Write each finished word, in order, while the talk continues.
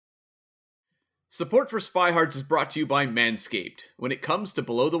Support for Spy Hards is brought to you by Manscaped. When it comes to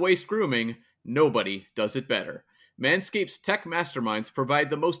below the waist grooming, nobody does it better. Manscaped's tech masterminds provide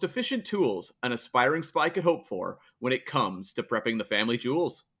the most efficient tools an aspiring spy could hope for when it comes to prepping the family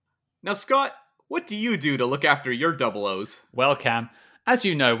jewels. Now, Scott, what do you do to look after your double O's? Well, Cam, as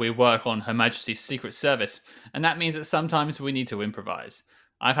you know, we work on Her Majesty's Secret Service, and that means that sometimes we need to improvise.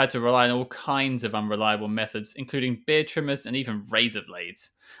 I've had to rely on all kinds of unreliable methods, including beard trimmers and even razor blades.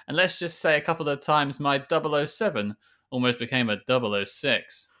 And let's just say a couple of times my 007 almost became a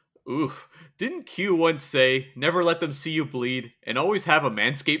 006. Oof, didn't Q once say, never let them see you bleed, and always have a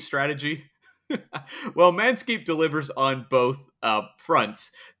Manscaped strategy? Well, Manscaped delivers on both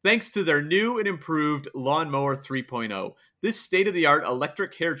fronts thanks to their new and improved Lawnmower 3.0. This state of the art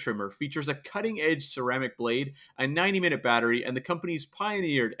electric hair trimmer features a cutting edge ceramic blade, a 90-minute battery, and the company's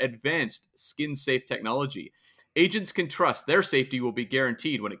pioneered advanced skin safe technology. Agents can trust their safety will be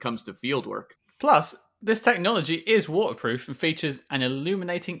guaranteed when it comes to field work. Plus, this technology is waterproof and features an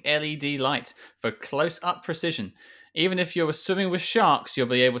illuminating LED light for close up precision. Even if you're swimming with sharks, you'll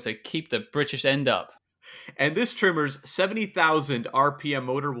be able to keep the British end up. And this trimmer's 70,000 RPM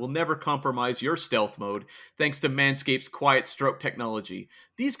motor will never compromise your stealth mode, thanks to Manscaped's quiet stroke technology.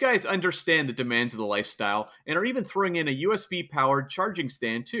 These guys understand the demands of the lifestyle and are even throwing in a USB-powered charging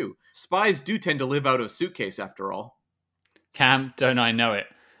stand too. Spies do tend to live out of a suitcase after all. Cam, don't I know it?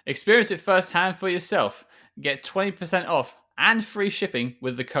 Experience it firsthand for yourself. Get 20% off and free shipping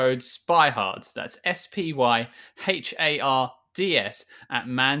with the code SPYHARDS. That's SPYHARDS at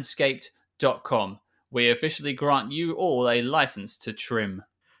manscaped.com. We officially grant you all a license to trim.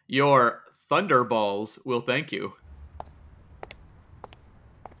 Your Thunderballs will thank you.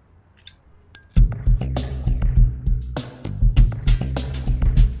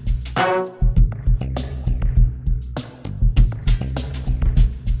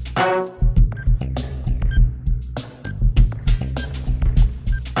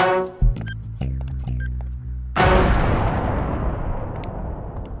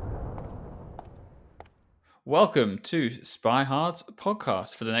 Welcome to Spy Hard's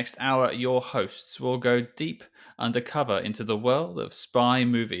podcast. For the next hour, your hosts will go deep undercover into the world of spy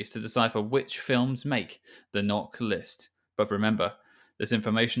movies to decipher which films make the knock list. But remember, this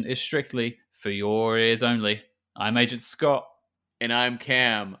information is strictly for your ears only. I'm Agent Scott. And I'm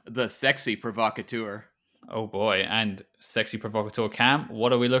Cam, the sexy provocateur. Oh boy, and sexy provocateur Cam,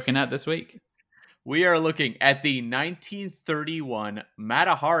 what are we looking at this week? We are looking at the 1931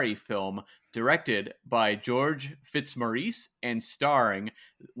 Mata Hari film directed by George Fitzmaurice and starring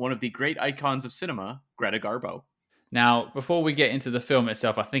one of the great icons of cinema, Greta Garbo. Now, before we get into the film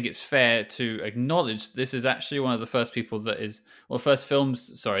itself, I think it's fair to acknowledge this is actually one of the first films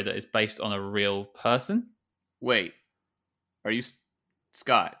that is based on a real person. Wait, are you,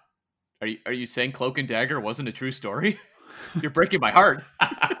 Scott? Are you saying Cloak and Dagger wasn't a true story? You're breaking my heart.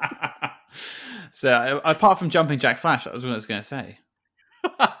 So, apart from Jumping Jack Flash, that was what I was going to say.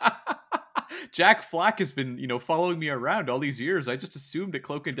 Jack Flack has been, following me around all these years. I just assumed that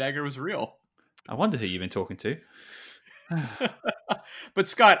Cloak and Dagger was real. I wonder who you've been talking to. But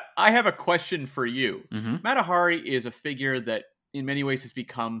Scott, I have a question for you. Mm-hmm. Mata Hari is a figure that in many ways has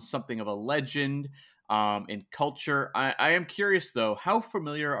become something of a legend in culture. I am curious, though, how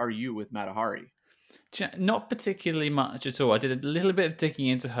familiar are you with Mata Hari? Not particularly much at all. I did a little bit of digging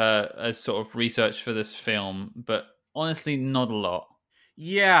into her as sort of research for this film, but honestly, not a lot.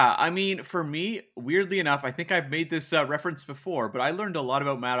 Yeah, I mean, for me, weirdly enough, I think I've made this reference before, but I learned a lot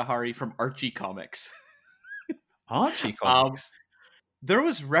about Mata Hari from Archie comics. Archie comics? There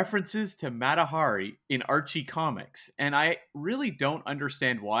was references to Mata Hari in Archie comics, and I really don't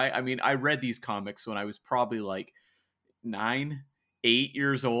understand why. I mean, I read these comics when I was probably like 9, 8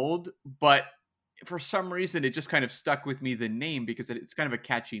 years old, but for some reason it just kind of stuck with me, the name, because it's kind of a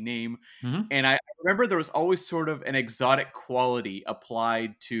catchy name. Mm-hmm. And I remember there was always sort of an exotic quality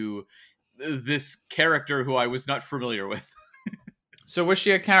applied to this character who I was not familiar with. So was she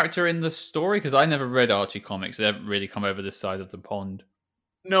a character in the story? Because I never read Archie comics. They haven't really come over this side of the pond.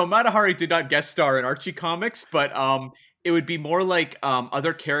 No, Mata Hari did not guest star in Archie comics, but it would be more like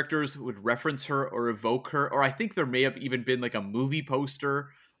other characters would reference her or evoke her, or I think there may have even been like a movie poster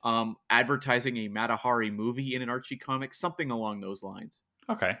advertising a Mata Hari movie in an Archie comic, something along those lines.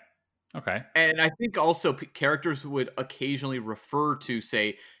 Okay. And I think also characters would occasionally refer to,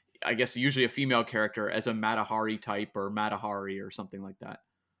 say, I guess usually a female character as a Mata Hari type or Mata Hari or something like that.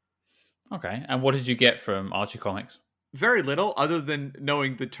 Okay. And what did you get from Archie comics? Very little, other than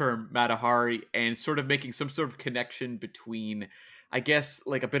knowing the term Mata Hari and sort of making some sort of connection between, I guess,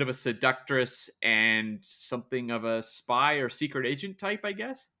 like a bit of a seductress and something of a spy or secret agent type, I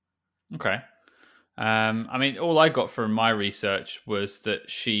guess. Okay. I mean, all I got from my research was that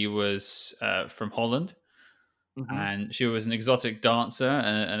she was from Holland, Hmm. and she was an exotic dancer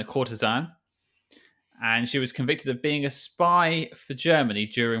and a courtesan, and she was convicted of being a spy for Germany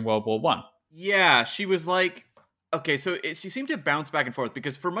during World War One. Yeah, she was like, okay, so she seemed to bounce back and forth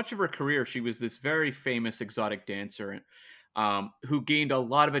because for much of her career, she was this very famous exotic dancer, who gained a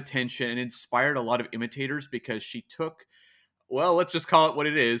lot of attention and inspired a lot of imitators because she took, well, let's just call it what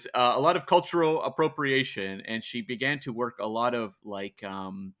it is, a lot of cultural appropriation, and she began to work a lot of like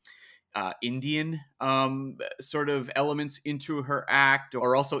Indian sort of elements into her act,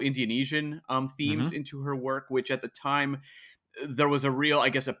 or also Indonesian themes Hmm. into her work, which at the time there was a real, I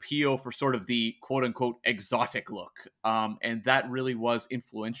guess, appeal for sort of the quote unquote exotic look. And that really was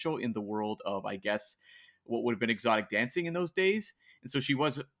influential in the world of, I guess, what would have been exotic dancing in those days. And so she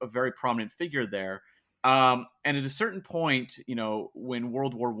was a very prominent figure there. And at a certain point, when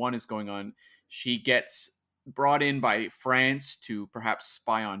World War One is going on, she gets brought in by France to perhaps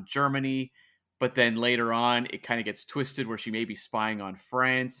spy on Germany. But then later on, it kind of gets twisted where she may be spying on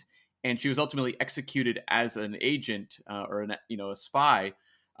France, and she was ultimately executed as an agent, or a spy,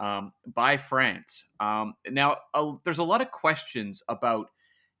 by France. Now, there's a lot of questions about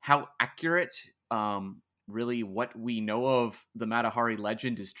how accurate, really, what we know of the Matahari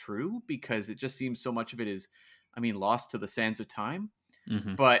legend is true, because it just seems so much of it is, I mean, lost to the sands of time.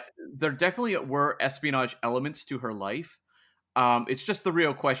 Hmm. But there definitely were espionage elements to her life. It's just the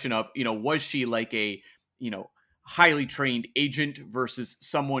real question of, was she like a, you know, highly trained agent versus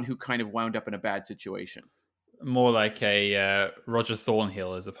someone who kind of wound up in a bad situation? More like a Roger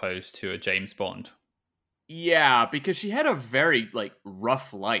Thornhill as opposed to a James Bond. Yeah, because she had a very like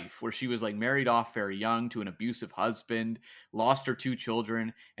rough life where she was like married off very young to an abusive husband, lost her two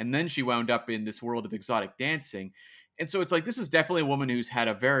children, and then she wound up in this world of exotic dancing. And so it's like this is definitely a woman who's had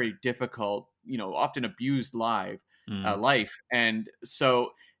a very difficult, often abused Mm. life. And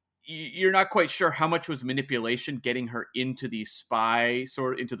so you're not quite sure how much was manipulation getting her into the spy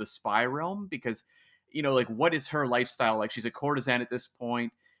realm, because like what is her lifestyle like? She's a courtesan at this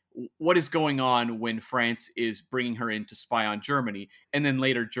point. What is going on when France is bringing her in to spy on Germany, and then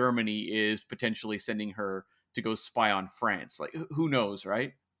later Germany is potentially sending her to go spy on France? Like, who knows,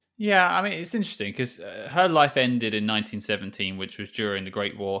 right? Yeah, I mean, it's interesting because her life ended in 1917, which was during the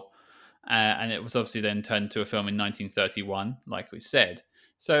Great War. And it was obviously then turned into a film in 1931, like we said.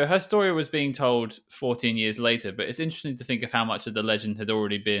 So her story was being told 14 years later, but it's interesting to think of how much of the legend had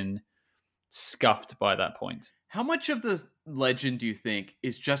already been scuffed by that point. How much of the legend do you think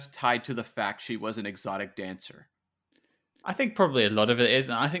is just tied to the fact she was an exotic dancer? I think probably a lot of it is,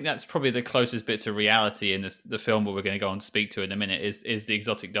 and I think that's probably the closest bit to reality in the film what we're going to go and speak to in a minute is the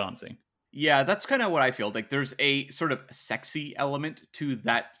exotic dancing. Yeah, that's kind of what I feel. Like there's a sort of sexy element to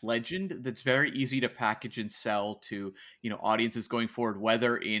that legend that's very easy to package and sell to, audiences going forward,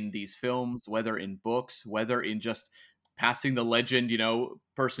 whether in these films, whether in books, whether in just passing the legend,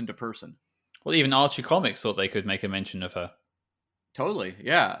 person to person. Well, even Archie Comics thought they could make a mention of her. Totally.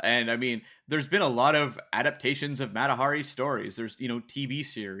 Yeah. And I mean, there's been a lot of adaptations of Matahari stories. There's, TV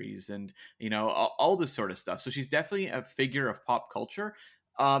series and, all this sort of stuff. So she's definitely a figure of pop culture.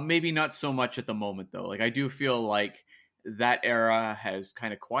 Maybe not so much at the moment, though. Like, I do feel like that era has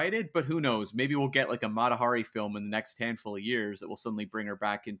kind of quieted, but who knows? Maybe we'll get like a Matahari film in the next handful of years that will suddenly bring her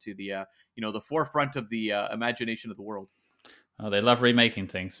back into the forefront of the imagination of the world. Oh, they love remaking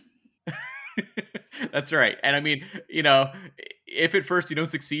things. That's right. And I mean, if at first you don't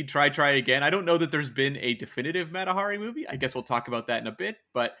succeed, try again. I don't know that there's been a definitive Matahari movie. I guess we'll talk about that in a bit,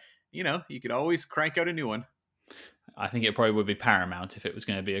 but you could always crank out a new one. I think it probably would be Paramount if it was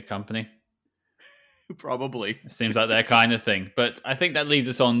going to be a company. Probably. It seems like their kind of thing. But I think that leads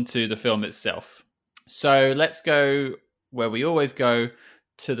us on to the film itself. So let's go where we always go,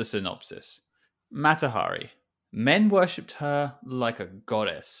 to the synopsis. Matahari. Men worshipped her like a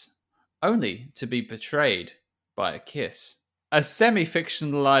goddess, only to be betrayed by a kiss. A semi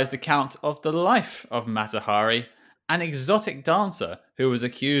fictionalized account of the life of Matahari, an exotic dancer who was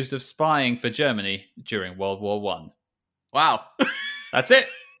accused of spying for Germany during World War One. Wow. That's it.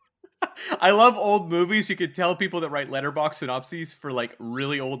 I love old movies. You could tell people that write letterbox synopses for like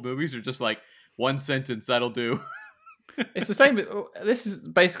really old movies are just like one sentence, that'll do. It's the same. This is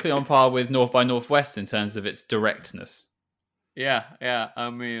basically on par with North by Northwest in terms of its directness. Yeah, yeah. I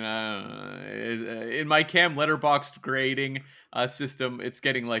mean, in my Cam letterboxed grading system, it's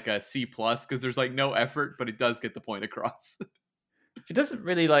getting like a C plus because there's like no effort, but it does get the point across. It doesn't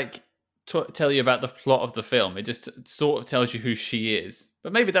really like tell you about the plot of the film. It just sort of tells you who she is.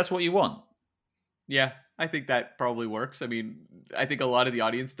 But maybe that's what you want. Yeah, I think that probably works. I mean, I think a lot of the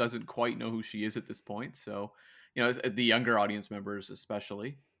audience doesn't quite know who she is at this point. So, the younger audience members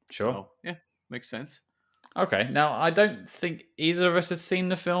especially. Sure. So, yeah, makes sense. Okay. Now, I don't think either of us had seen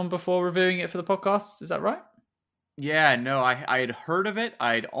the film before reviewing it for the podcast. Is that right? Yeah, no, I had heard of it.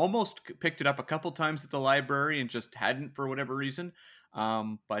 I'd almost picked it up a couple times at the library and just hadn't for whatever reason.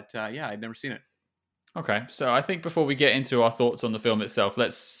 But yeah, I'd never seen it. Okay. So I think before we get into our thoughts on the film itself,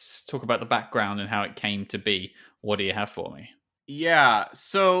 let's talk about the background and how it came to be. What do you have for me? Yeah.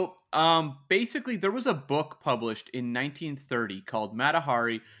 So, basically, there was a book published in 1930 called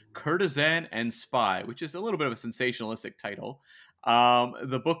Matahari, Courtesan and Spy, which is a little bit of a sensationalistic title.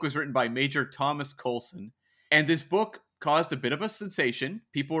 The book was written by Major Thomas Colson, and this book caused a bit of a sensation.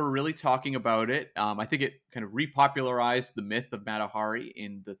 People were really talking about it. I think it kind of repopularized the myth of Matahari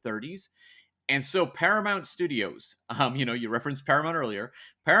in the 30s. And so Paramount Studios, you referenced Paramount earlier.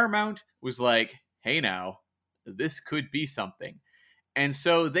 Paramount was like, hey, now, this could be something. And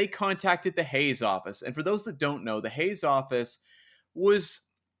so they contacted the Hayes office. And for those that don't know, the Hayes office was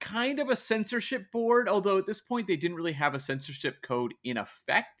kind of a censorship board, although at this point they didn't really have a censorship code in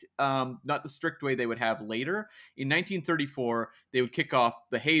effect, not the strict way they would have later. In 1934, they would kick off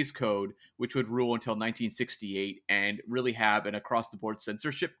the Hayes Code, which would rule until 1968 and really have an across the board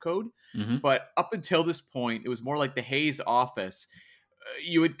censorship code. Mm-hmm. But up until this point, it was more like the Hayes office.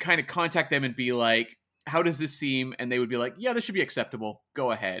 You would kind of contact them and be like, how does this seem? And they would be like, yeah, this should be acceptable.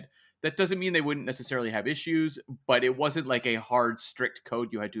 Go ahead. That doesn't mean they wouldn't necessarily have issues, but it wasn't like a hard, strict code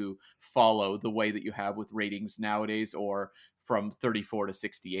you had to follow the way that you have with ratings nowadays or from 34 to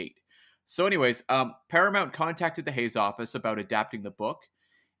 68. So, anyways, Paramount contacted the Hayes office about adapting the book.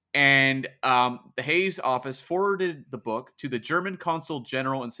 And the Hayes office forwarded the book to the German consul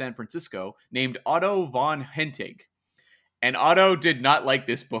general in San Francisco named Otto von Hentig. And Otto did not like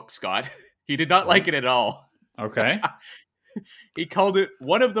this book, Scott. He did not like it at all. Okay. He called it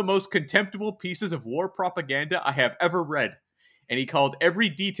one of the most contemptible pieces of war propaganda I have ever read. And he called every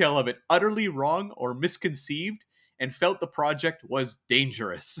detail of it utterly wrong or misconceived and felt the project was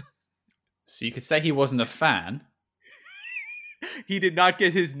dangerous. So you could say he wasn't a fan. He did not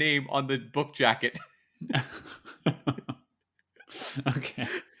get his name on the book jacket. Okay.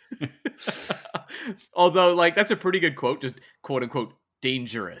 Although, that's a pretty good quote, just quote unquote,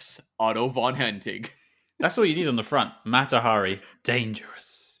 dangerous. Otto von Hentig. That's all you need on the front. Matahari,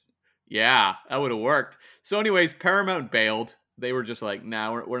 dangerous. Yeah, that would have worked. So, anyways, Paramount bailed. They were just like,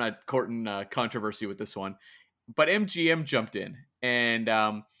 nah, we're not courting controversy with this one. But MGM jumped in, and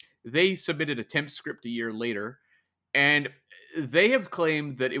they submitted a temp script a year later. And they have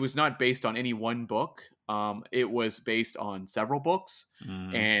claimed that it was not based on any one book. It was based on several books.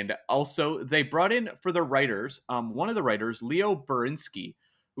 And also, they brought in for the writers, one of the writers, Leo Berinsky,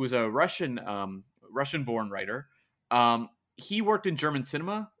 who was a Russian-born writer. He worked in German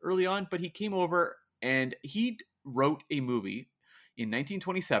cinema early on, but he came over and he wrote a movie in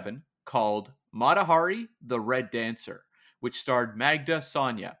 1927 called Matahari, the Red Dancer, which starred Magda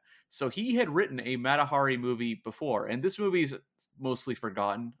Sonia. So he had written a Matahari movie before, and this movie is mostly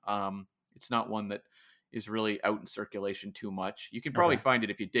forgotten. It's not one that is really out in circulation too much. You can probably find it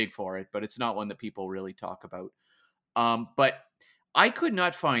if you dig for it, but it's not one that people really talk about. But I could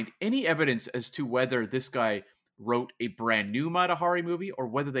not find any evidence as to whether this guy wrote a brand new Matahari movie or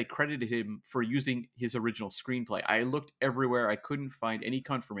whether they credited him for using his original screenplay. I looked everywhere. I couldn't find any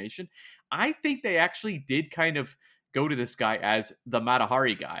confirmation. I think they actually did kind of go to this guy as the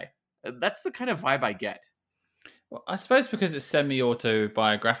Matahari guy. That's the kind of vibe I get. Well, I suppose because it's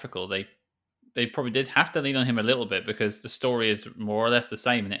semi-autobiographical, they probably did have to lean on him a little bit because the story is more or less the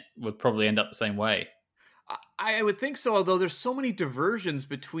same and it would probably end up the same way. I would think so, although there's so many diversions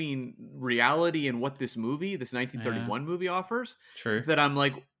between reality and what this 1931 movie offers. True. That I'm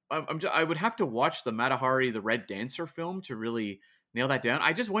like, I would have to watch the Matahari, the Red Dancer film to really nail that down.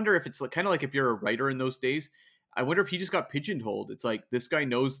 I just wonder if it's kind of like if you're a writer in those days, I wonder if he just got pigeonholed. It's like, this guy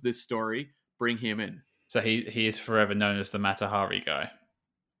knows this story, bring him in. So he is forever known as the Matahari guy.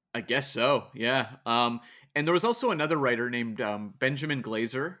 I guess so, yeah. And there was also another writer named Benjamin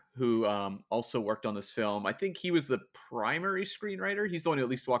Glazer who also worked on this film. I think he was the primary screenwriter. He's the one who at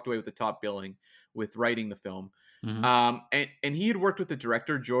least walked away with the top billing with writing the film. Mm-hmm. And he had worked with the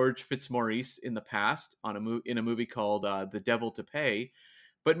director George Fitzmaurice in the past on in a movie called The Devil to Pay.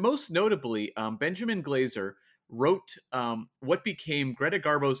 But most notably, Benjamin Glazer wrote what became Greta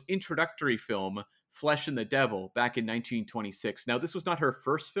Garbo's introductory film, Flesh and the Devil, back in 1926. Now, this was not her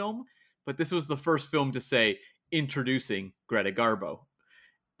first film, but this was the first film to say introducing Greta Garbo.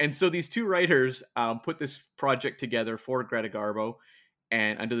 And so these two writers put this project together for Greta Garbo.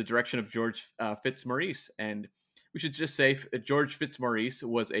 and under the direction of George Fitzmaurice. And we should just say George Fitzmaurice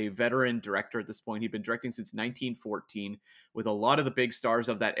was a veteran director at this point. He'd been directing since 1914 with a lot of the big stars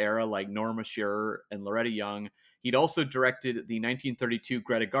of that era, like Norma Shearer and Loretta Young. He'd also directed the 1932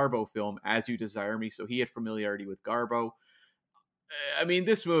 Greta Garbo film, As You Desire Me, so he had familiarity with Garbo. I mean,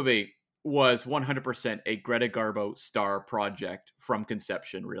 this movie was 100% a Greta Garbo star project from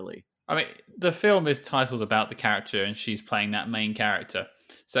conception, really. I mean, the film is titled about the character, and she's playing that main character.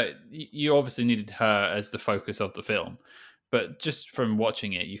 So you obviously needed her as the focus of the film. But just from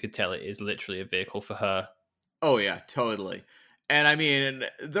watching it, you could tell it is literally a vehicle for her. Oh yeah, totally. And I mean,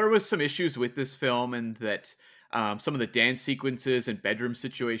 there was some issues with this film, and that some of the dance sequences and bedroom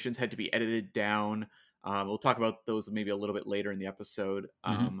situations had to be edited down. We'll talk about those maybe a little bit later in the episode.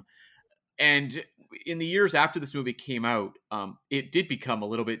 Mhm. And in the years after this movie came out, it did become a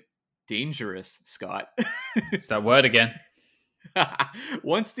little bit dangerous, Scott. It's that word again.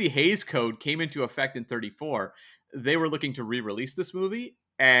 Once the Hays Code came into effect in 34, they were looking to re-release this movie,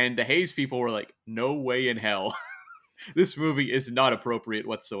 and the Hays people were like, no way in hell. This movie is not appropriate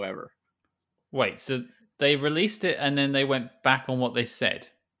whatsoever. Wait, so they released it and then they went back on what they said?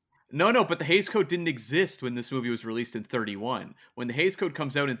 No, but the Hays Code didn't exist when this movie was released in 31. When the Hays Code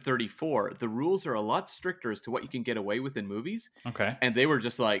comes out in 34, the rules are a lot stricter as to what you can get away with in movies. Okay. And they were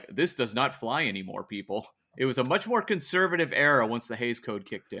just like, this does not fly anymore, people. It was a much more conservative era once the Hays Code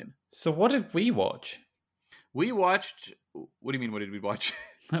kicked in. So what did we watch? We watched. What do you mean, what did we watch?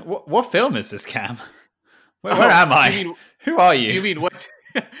 What film is this, Cam? Where am I? Who are you? Do you mean what?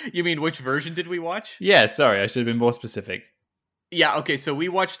 You mean which version did we watch? Yeah, sorry, I should have been more specific. Yeah, okay, so we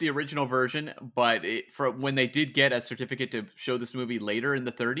watched the original version, but from when they did get a certificate to show this movie later in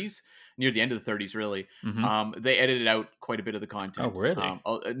the 30s, near the end of the 30s, really, they edited out quite a bit of the content. Oh, really?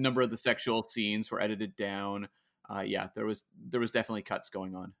 A number of the sexual scenes were edited down. Yeah, there was definitely cuts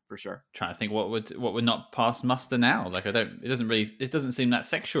going on for sure. Trying to think what would not pass muster now. Like it doesn't seem that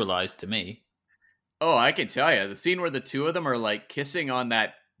sexualized to me. Oh, I can tell you, the scene where the two of them are like kissing on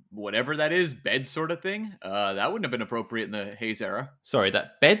that whatever that is, bed sort of thing, that wouldn't have been appropriate in the Hays era. Sorry,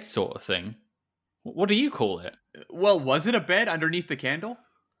 that bed sort of thing. What do you call it? Well, was it a bed underneath the candle?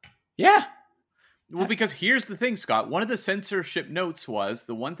 Yeah. Well, because here's the thing, Scott. One of the censorship notes was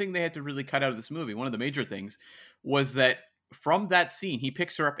the one thing they had to really cut out of this movie. One of the major things was that from that scene, he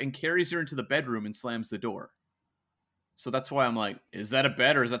picks her up and carries her into the bedroom and slams the door. So that's why I'm like, is that a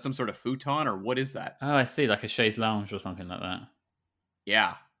bed or is that some sort of futon or what is that? Oh, I see, like a chaise lounge or something like that.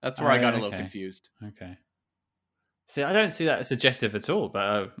 Yeah, that's where I got a little confused. Okay. See, I don't see that as suggestive at all,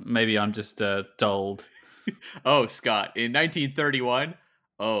 but maybe I'm just dulled. Oh, Scott, in 1931,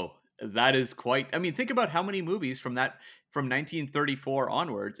 that is quite. I mean, think about how many movies from 1934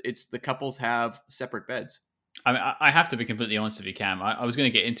 onwards. It's the couples have separate beds. I mean, I have to be completely honest with you, Cam. I was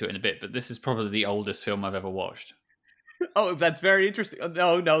going to get into it in a bit, but this is probably the oldest film I've ever watched. Oh, that's very interesting.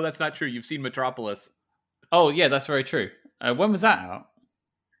 No, that's not true. You've seen Metropolis. Oh, yeah, that's very true. When was that out?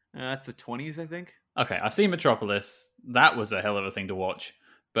 That's the 20s, I think. Okay, I've seen Metropolis. That was a hell of a thing to watch.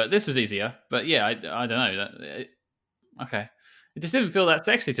 But this was easier. But yeah, I don't know. Okay. It just didn't feel that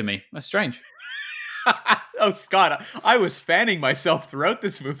sexy to me. That's strange. Oh, Scott, I was fanning myself throughout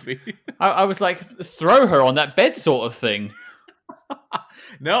this movie. I was like, throw her on that bed sort of thing.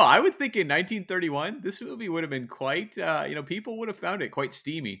 No, I would think in 1931, this movie would have been quite, people would have found it quite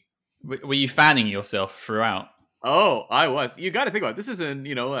steamy. Were you fanning yourself throughout? Oh, I was. You got to think about it. This is in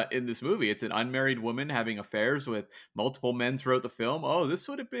this movie, it's an unmarried woman having affairs with multiple men throughout the film. Oh, this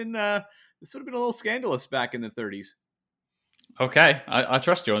would have been a little scandalous back in the 30s. Okay, I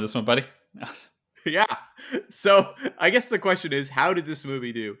trust you on this one, buddy. Yeah. So I guess the question is, how did this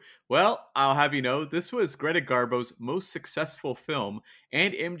movie do? Well, I'll have you know, this was Greta Garbo's most successful film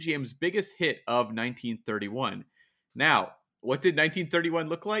and MGM's biggest hit of 1931. Now, what did 1931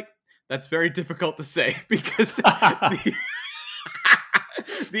 look like? That's very difficult to say because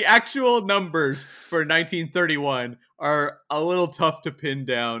the actual numbers for 1931 are a little tough to pin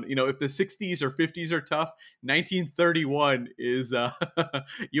down. You know, if the 60s or 50s are tough, 1931 is,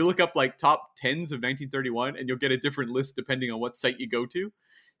 you look up like top 10s of 1931 and you'll get a different list depending on what site you go to.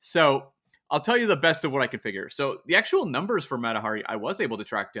 So I'll tell you the best of what I could figure. So the actual numbers for Mata Hari, I was able to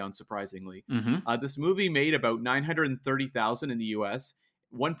track down, surprisingly. This movie made about 930,000 in the US,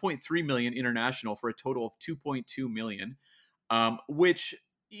 1.3 million international for a total of 2.2 million, which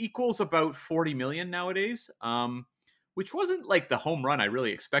equals about 40 million nowadays, which wasn't like the home run I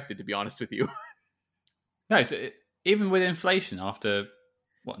really expected, to be honest with you. No, so even with inflation, after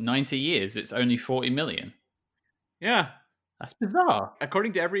 90 years, it's only 40 million. Yeah, that's bizarre.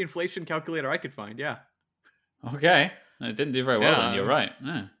 According to every inflation calculator I could find. Yeah. Okay. It didn't do very well then. You're Yeah. right.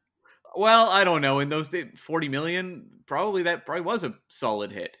 Yeah. Well, I don't know. In those days, 40 million, that probably was a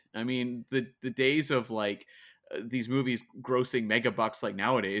solid hit. I mean, the days of like these movies grossing mega bucks like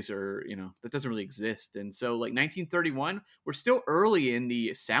nowadays are, that doesn't really exist. And so like 1931, we're still early in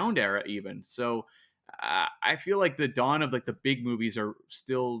the sound era even. So I feel like the dawn of like the big movies are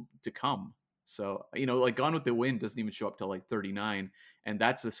still to come. So, like Gone with the Wind doesn't even show up till like 39, and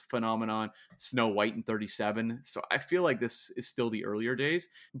that's this phenomenon. Snow White in 37. So I feel like this is still the earlier days.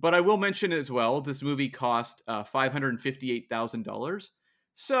 But I will mention as well, this movie cost $558,000.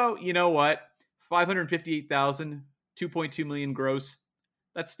 So, you know what? 558,000, 2.2 million gross.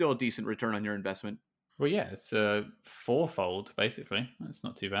 That's still a decent return on your investment. Well, yeah, it's fourfold basically. That's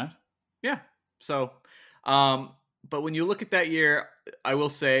not too bad. Yeah. So, but when you look at that year, I will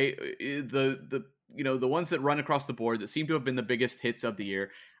say the ones that run across the board that seem to have been the biggest hits of the year.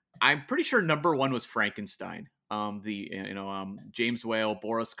 I'm pretty sure number one was Frankenstein. James Whale,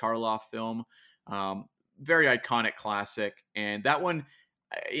 Boris Karloff film, very iconic classic, and that one,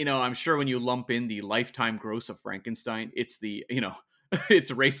 I'm sure when you lump in the lifetime gross of Frankenstein, it's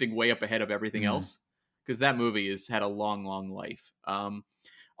it's racing way up ahead of everything else because that movie has had a long, long life.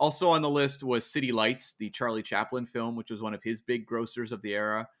 Also on the list was City Lights, the Charlie Chaplin film, which was one of his big grossers of the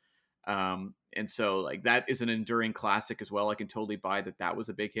era. And so like that is an enduring classic as well. I can totally buy that was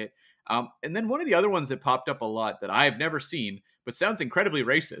a big hit. And then one of the other ones that popped up a lot that I've never seen, but sounds incredibly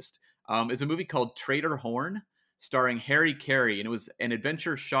racist, is a movie called Trader Horn, starring Harry Carey, and it was an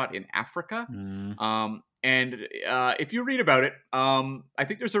adventure shot in Africa. And if you read about it, I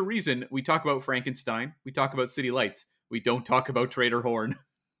think there's a reason we talk about Frankenstein, we talk about City Lights, we don't talk about Trader Horn.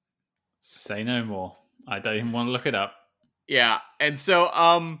 Say no more. I don't even want to look it up. Yeah, and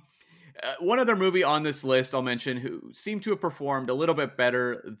so one other movie on this list I'll mention who seemed to have performed a little bit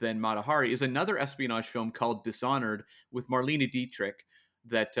better than Mata Hari is another espionage film called Dishonored with Marlene Dietrich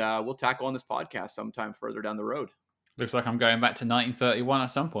that we'll tackle on this podcast sometime further down the road. Looks like I'm going back to 1931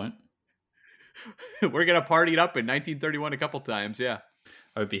 at some point. We're going to party it up in 1931 a couple times, yeah.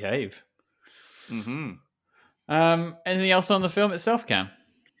 Oh, behave. Mm-hmm. Anything else on the film itself, Cam?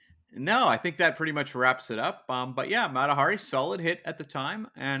 No, I think that pretty much wraps it up. But yeah, Mata Hari, solid hit at the time.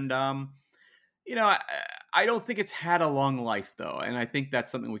 And, I don't think it's had a long life, though. And I think that's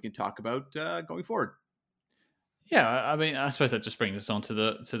something we can talk about going forward. Yeah, I mean, I suppose that just brings us on to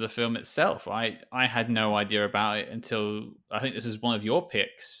the film itself. I had no idea about it until I think this is one of your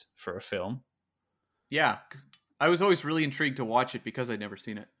picks for a film. Yeah, I was always really intrigued to watch it because I'd never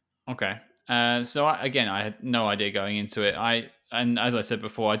seen it. Okay, so I had no idea going into it. And as I said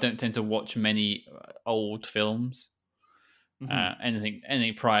before, I don't tend to watch many old films. Mm-hmm.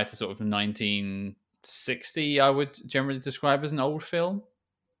 Anything prior to sort of 1960, I would generally describe as an old film.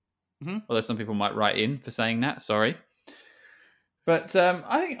 Mm-hmm. Although some people might write in for saying that. Sorry, but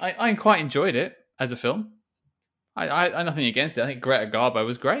I think I quite enjoyed it as a film. I nothing against it. I think Greta Garbo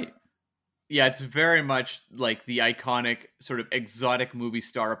was great. Yeah, it's very much like the iconic sort of exotic movie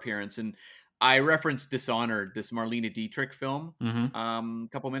star appearance. And I referenced Dishonored, this Marlene Dietrich film, a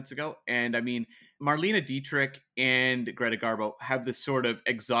couple minutes ago. And I mean, Marlene Dietrich and Greta Garbo have this sort of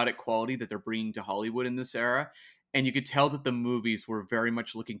exotic quality that they're bringing to Hollywood in this era. And you could tell that the movies were very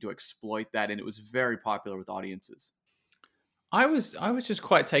much looking to exploit that. And it was very popular with audiences. I was just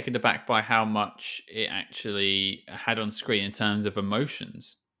quite taken aback by how much it actually had on screen in terms of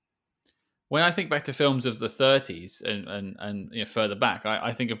emotions. When I think back to films of the 30s and further back,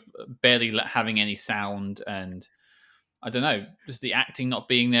 I think of barely having any sound, and I don't know, just the acting not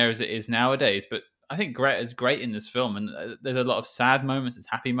being there as it is nowadays. But I think Greta is great in this film, and there's a lot of sad moments, there's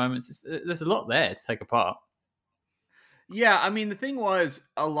happy moments. There's a lot there to take apart. Yeah, I mean, the thing was,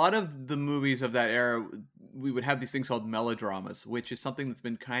 a lot of the movies of that era, we would have these things called melodramas, which is something that's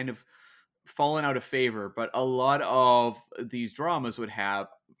been kind of fallen out of favor. But a lot of these dramas would have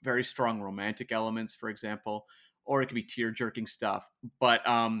very strong romantic elements, for example, or it could be tear-jerking stuff. But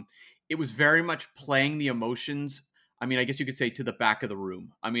it was very much playing the emotions. I mean, I guess you could say to the back of the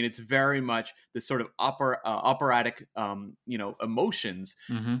room. I mean, it's very much this sort of operatic, emotions.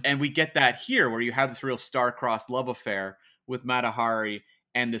 Mm-hmm. And we get that here where you have this real star-crossed love affair with Mata Hari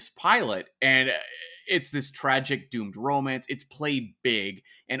and this pilot. And it's this tragic doomed romance. It's played big,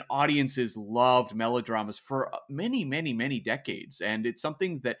 and audiences loved melodramas for many, many, many decades. And it's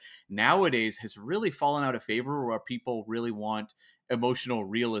something that nowadays has really fallen out of favor, where people really want emotional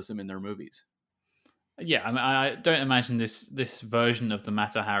realism in their movies. Yeah, I mean, I don't imagine this version of the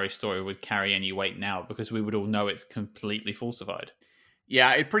Mata Hari story would carry any weight now, because we would all know it's completely falsified.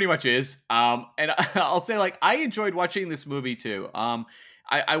 Yeah, it pretty much is. And I'll say, like, I enjoyed watching this movie too.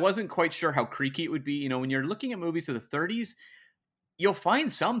 I wasn't quite sure how creaky it would be. When you're looking at movies of the 30s, you'll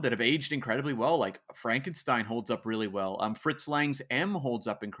find some that have aged incredibly well. Like Frankenstein holds up really well. Fritz Lang's M holds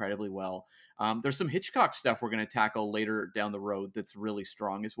up incredibly well. There's some Hitchcock stuff we're going to tackle later down the road that's really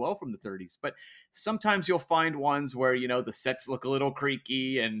strong as well from the 30s. But sometimes you'll find ones where the sets look a little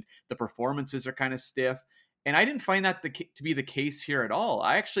creaky and the performances are kind of stiff. And I didn't find that to be the case here at all.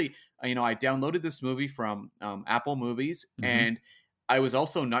 I actually, I downloaded this movie from Apple Movies, Hmm. and I was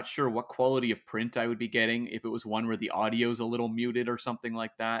also not sure what quality of print I would be getting, if it was one where the audio's a little muted or something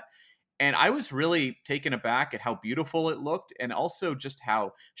like that. And I was really taken aback at how beautiful it looked and also just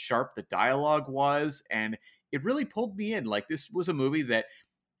how sharp the dialogue was. And it really pulled me in. Like, this was a movie that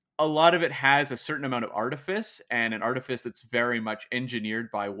a lot of it has a certain amount of artifice, and an artifice that's very much engineered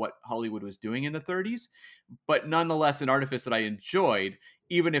by what Hollywood was doing in the 30s, but nonetheless an artifice that I enjoyed,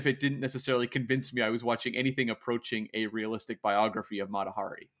 even if it didn't necessarily convince me I was watching anything approaching a realistic biography of Mata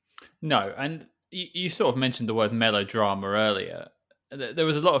Hari. No, and you sort of mentioned the word melodrama earlier. There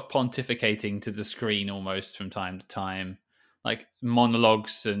was a lot of pontificating to the screen almost from time to time, like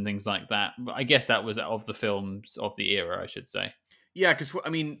monologues and things like that. But I guess that was of the films of the era, I should say. Yeah, because I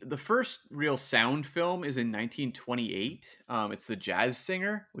mean, the first real sound film is in 1928. It's The Jazz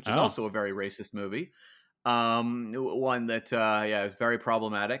Singer, which is Oh, also a very racist movie. One that, yeah, is very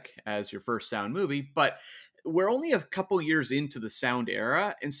problematic as your first sound movie. But we're only a couple years into the sound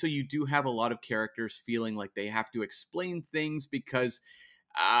era, and so you do have a lot of characters feeling like they have to explain things because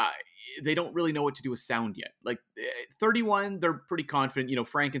uh, they don't really know what to do with sound yet. Like 31, they're pretty confident.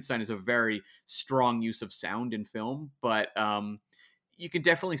 Frankenstein is a very strong use of sound in film, but you can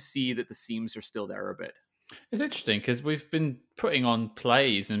definitely see that the seams are still there a bit. it's interesting because we've been putting on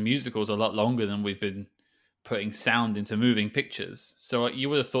plays and musicals a lot longer than we've been putting sound into moving pictures. So you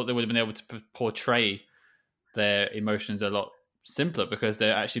would have thought they would have been able to portray their emotions a lot simpler because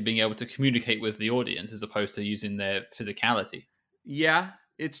they're actually being able to communicate with the audience as opposed to using their physicality. Yeah,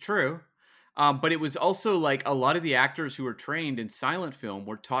 it's true. But it was also like a lot of the actors who were trained in silent film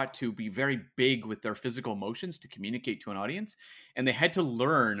were taught to be very big with their physical motions to communicate to an audience. And they had to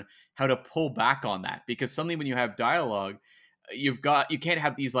learn how to pull back on that, because suddenly when you have dialogue, you can't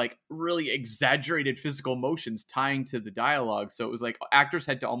have these like really exaggerated physical motions tying to the dialogue. So it was like actors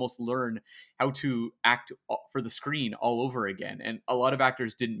had to almost learn how to act for the screen all over again. And a lot of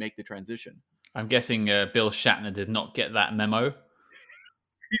actors didn't make the transition. I'm guessing Bill Shatner did not get that memo.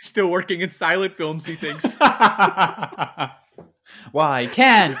 He's still working in silent films, he thinks. Why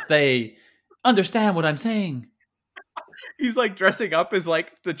can't they understand what I'm saying? He's like dressing up as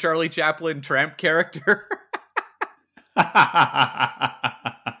like the Charlie Chaplin tramp character. I'm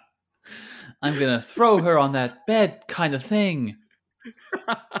gonna throw her on that bed, kind of thing.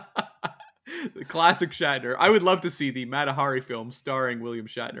 The classic Shatner. I would love to see the Mata Hari film starring William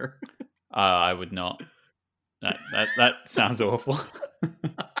Shatner. I would not. That sounds awful.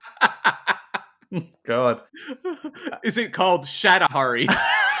 God. Is it called Shatahari?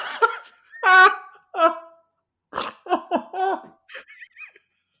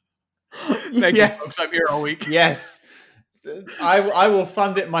 Thank you, folks. I'm here all week. Yes. I will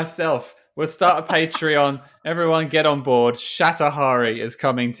fund it myself. We'll start a Patreon. Everyone get on board. Shatahari is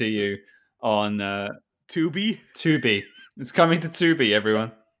coming to you on Tubi? Tubi. It's coming to Tubi,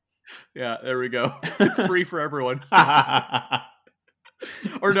 everyone. Yeah, there we go. It's free for everyone.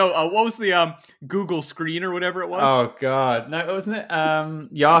 Or no, what was the Google screen or whatever it was? Oh God, no, wasn't it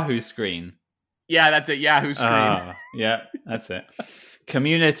Yahoo Screen? Yeah, that's it. Yahoo screen. Yeah, that's it.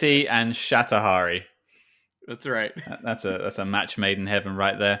 Community and Shatahari. That's right. That's a match made in heaven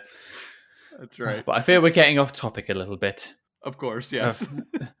right there. That's right. But I feel we're getting off topic a little bit. Of course, yes.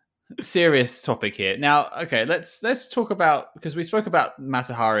 Serious topic here. Now, okay, let's talk about, because we spoke about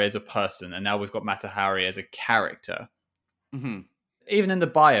Mata Hari as a person, and now we've got Mata Hari as a character. Mm-hmm. Even in the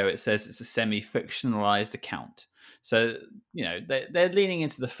bio, it says it's a semi-fictionalized account. So, they're leaning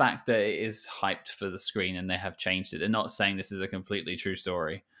into the fact that it is hyped for the screen and they have changed it. They're not saying this is a completely true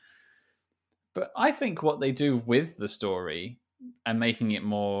story. But I think what they do with the story and making it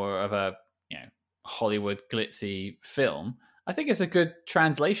more of a, Hollywood glitzy film, I think it's a good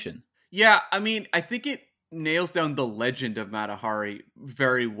translation. Yeah, I mean, I think it nails down the legend of Mata Hari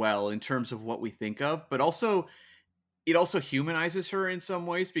very well in terms of what we think of, but also it also humanizes her in some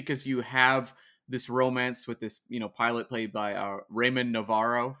ways, because you have this romance with this, pilot played by Raymond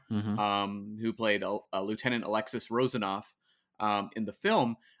Navarro, who played Lieutenant Alexis Rozanoff in the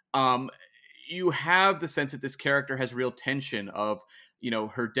film. You have the sense that this character has real tension of,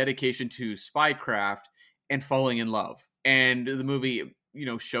 her dedication to spycraft and falling in love. And the movie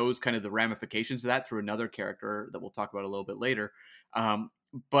shows kind of the ramifications of that through another character that we'll talk about a little bit later.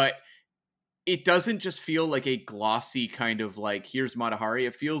 But it doesn't just feel like a glossy kind of like, here's Matahari.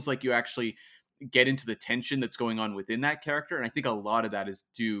 It feels like you actually get into the tension that's going on within that character. And I think a lot of that is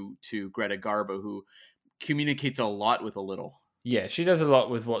due to Greta Garbo, who communicates a lot with a little. Yeah, she does a lot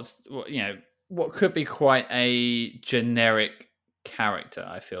with what could be quite a generic character,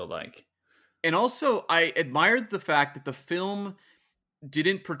 I feel like. And also, I admired the fact that the film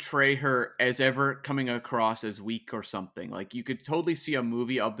didn't portray her as ever coming across as weak or something. Like, you could totally see a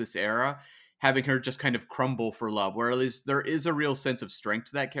movie of this era having her just kind of crumble for love, whereas there is a real sense of strength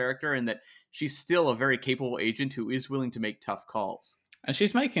to that character, and that she's still a very capable agent who is willing to make tough calls. And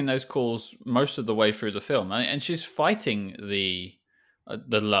she's making those calls most of the way through the film, and she's fighting the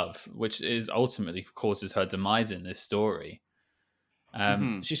love, which is ultimately causes her demise in this story.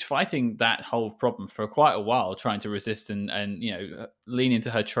 Mhm. She's fighting that whole problem for quite a while, trying to resist and lean into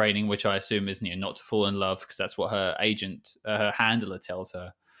her training, which I assume is not to fall in love, because that's what her agent, her handler, tells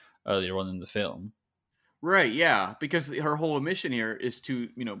her earlier on in the film. Right, yeah, because her whole mission here is to,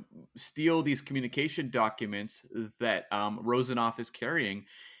 steal these communication documents that Rozanoff is carrying.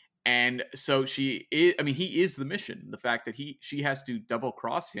 And so he is the mission. The fact that she has to double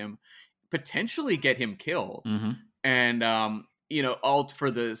cross him, potentially get him killed, Mm-hmm. and all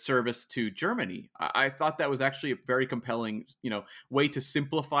for the service to Germany. I thought that was actually a very compelling, way to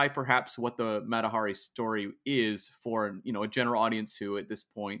simplify perhaps what the Matahari story is for, a general audience who at this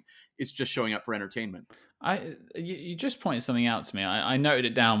point is just showing up for entertainment. You just pointed something out to me. I noted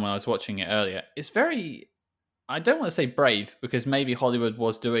it down when I was watching it earlier. It's very, I don't want to say brave, because maybe Hollywood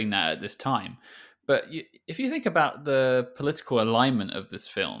was doing that at this time. But if you think about the political alignment of this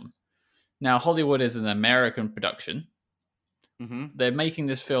film, now Hollywood is an American production. Hmm. They're making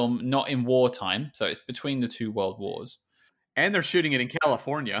this film not in wartime, so it's between the two world wars. And they're shooting it in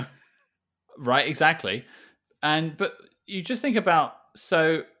California. Right, exactly. But you just think about,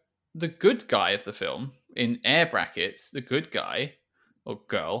 so the good guy of the film, in air brackets, the good guy or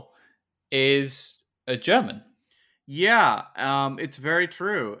girl is a German. Yeah, it's very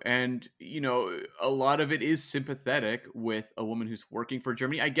true. And, a lot of it is sympathetic with a woman who's working for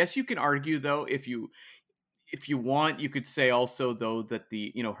Germany. I guess you can argue, though, if you want, you could say also, though, that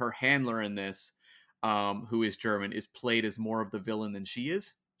her handler in this, who is German, is played as more of the villain than she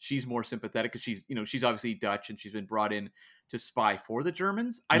is. She's more sympathetic because she's obviously Dutch, and she's been brought in to spy for the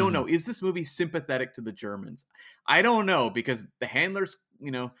Germans. I don't Mhm. know. Is this movie sympathetic to the Germans? I don't know, because the handler's,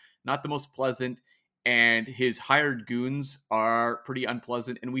 not the most pleasant, and his hired goons are pretty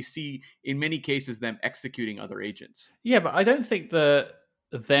unpleasant, and we see in many cases them executing other agents. Yeah, but I don't think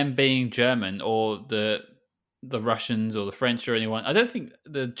them being German, or the Russians or the French or anyone, I don't think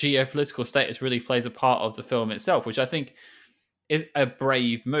the geopolitical status really plays a part of the film itself, which I think is a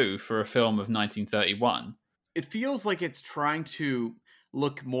brave move for a film of 1931. It feels like it's trying to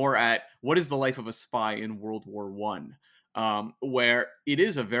look more at what is the life of a spy in World War One, where it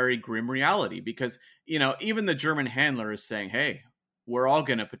is a very grim reality, because even the German handler is saying, "Hey, we're all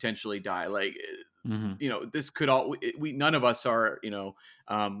going to potentially die. Like, Hmm. this could all we none of us are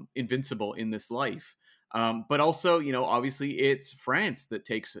invincible in this life." But also, obviously, it's France that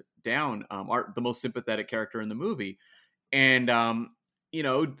takes it down, the most sympathetic character in the movie. And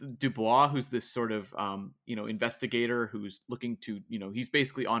Dubois, who's this sort of investigator who's looking to, he's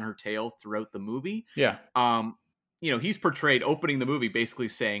basically on her tail throughout the movie. Yeah. He's portrayed opening the movie basically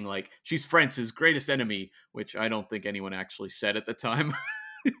saying like she's France's greatest enemy, which I don't think anyone actually said at the time.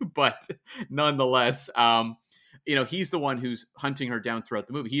 But nonetheless, he's the one who's hunting her down throughout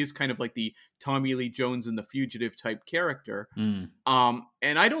the movie. He is kind of like the Tommy Lee Jones in The Fugitive type character. Mm.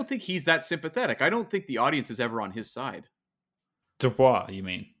 And I don't think he's that sympathetic. I don't think the audience is ever on his side. Dubois, you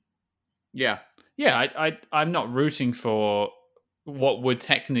mean? Yeah. Yeah, I'm not rooting for what would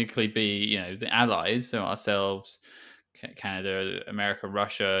technically be, the allies, so ourselves, Canada, America,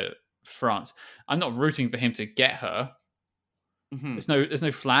 Russia, France. I'm not rooting for him to get her. Hmm. There's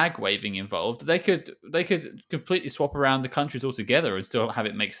no flag waving involved. They could completely swap around the countries altogether and still have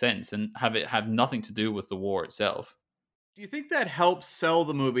it make sense and have it have nothing to do with the war itself. Do you think that helps sell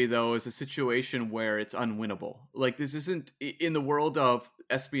the movie, though, as a situation where it's unwinnable? Like, this isn't in the world of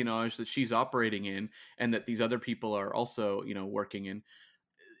espionage that she's operating in, and that these other people are also, working in.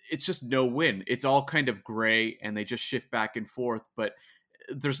 It's just no win. It's all kind of gray, and they just shift back and forth, but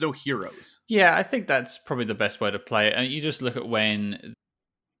there's no heroes. Yeah, I think that's probably the best way to play it. And you just look at when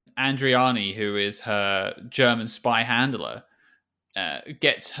Andriani, who is her German spy handler,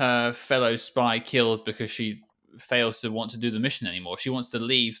 gets her fellow spy killed because she fails to want to do the mission anymore. She wants to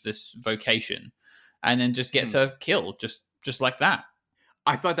leave this vocation, and then just gets Hmm. her killed, just like that.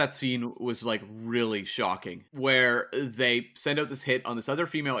 I thought that scene was like really shocking, where they send out this hit on this other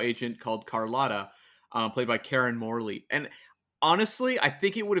female agent called Carlotta, played by Karen Morley. And honestly, I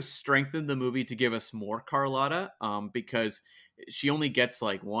think it would have strengthened the movie to give us more Carlotta, because she only gets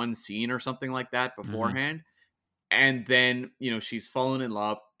like one scene or something like that Hmm. beforehand. And then, she's fallen in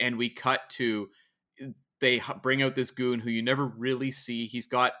love, and we cut to bring out this goon who you never really see. He's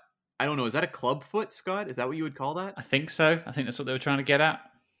got, I don't know, is that a club foot, Scott? Is that what you would call that? I think so. I think that's what they were trying to get at.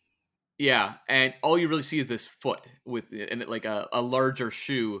 Yeah, and all you really see is this foot and like a larger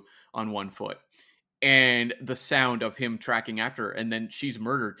shoe on one foot, and the sound of him tracking after her, and then she's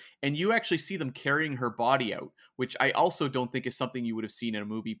murdered, and you actually see them carrying her body out, which I also don't think is something you would have seen in a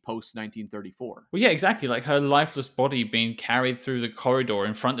movie post 1934. Well, yeah, exactly. Like her lifeless body being carried through the corridor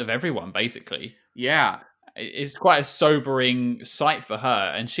in front of everyone, basically. Yeah, It's quite a sobering sight for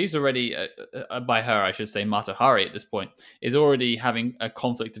her, and she's already, by her, I should say, Mata Hari at this point, is already having a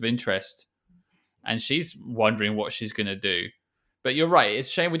conflict of interest, and she's wondering what she's going to do. But you're right; it's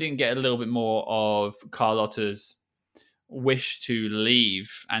a shame we didn't get a little bit more of Carlotta's wish to leave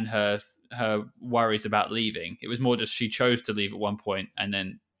and her worries about leaving. It was more just she chose to leave at one point, and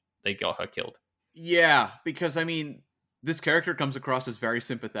then they got her killed. yeah, because I mean, this character comes across as very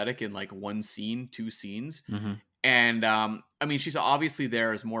sympathetic in like one scene, two scenes. Hmm. And I mean, she's obviously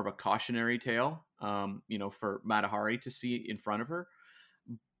there as more of a cautionary tale, for Matahari to see in front of her.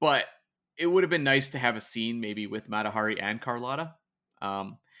 But it would have been nice to have a scene maybe with Matahari and Carlotta.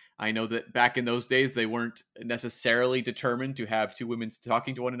 Um, I know that back in those days they weren't necessarily determined to have two women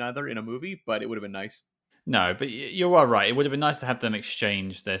talking to one another in a movie, but it would have been nice. No, but you are right. It would have been nice to have them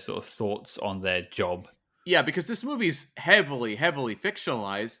exchange their sort of thoughts on their job. Yeah, because this movie is heavily, heavily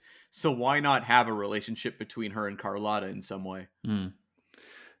fictionalized. So why not have a relationship between her and Carlotta in some way? Mm.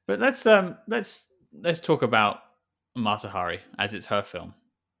 But let's talk about Mata Hari as it's her film.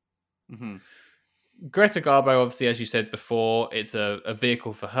 Hmm. Greta Garbo, obviously, as you said before, it's a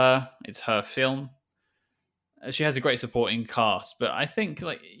vehicle for her. It's her film. She has a great supporting cast, but I think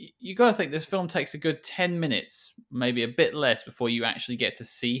like you got to think this film takes a good 10 minutes, maybe a bit less, before you actually get to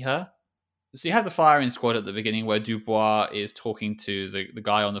see her. So you have the firing squad at the beginning where Dubois is talking to the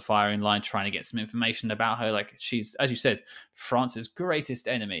guy on the firing line, trying to get some information about her. Like she's, as you said, France's greatest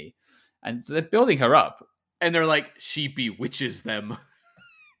enemy, and so they're building her up. And they're like, she bewitches them.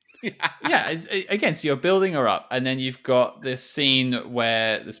 Yeah, again, so you're building her up, and then you've got this scene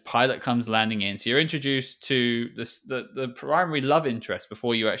where this pilot comes landing in. So you're introduced to the primary love interest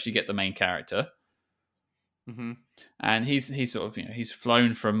before you actually get the main character, Hmm. and he's sort of he's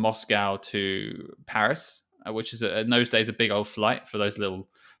flown from Moscow to Paris, which is in those days a big old flight for those little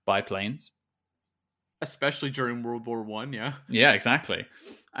biplanes. Especially during World War One, yeah. Yeah, exactly.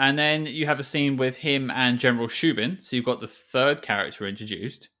 And then you have a scene with him and General Shubin. So you've got the third character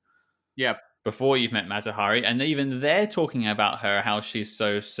introduced Yeah. before you've met Matahari, and even they're talking about her, how she's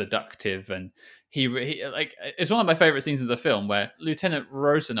so seductive, and he like it's one of my favorite scenes of the film where Lieutenant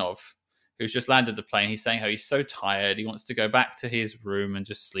Rosanov, who's just landed the plane, he's saying how he's so tired, he wants to go back to his room and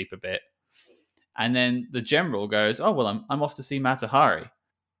just sleep a bit, and then the general goes, "Oh well, I'm off to see Matahari."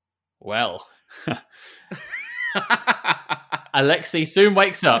 Well, Alexei soon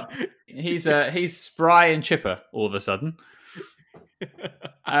wakes up. He's spry and chipper all of a sudden.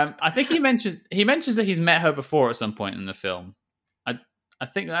 I think he mentions that he's met her before at some point in the film. I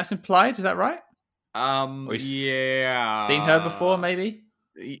think that's implied. Is that right? Or he's seen her before, Yeah. maybe.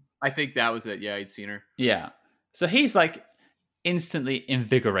 I think that was it. Yeah, I'd seen her. Yeah. So he's like instantly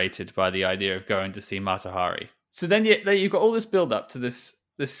invigorated by the idea of going to see Matahari. So then you've got all this build up to this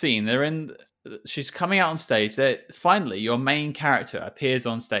scene. They're in. She's coming out on stage. Finally, your main character appears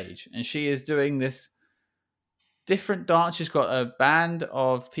on stage, and she is doing this different dance. She's got a band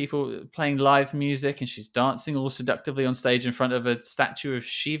of people playing live music, and she's dancing all seductively on stage in front of a statue of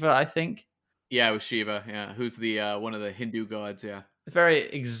Shiva, I think. Yeah, it was Shiva. Yeah, who's the one of the Hindu gods? Yeah. A very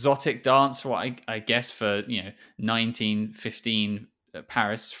exotic dance for what I guess for 1915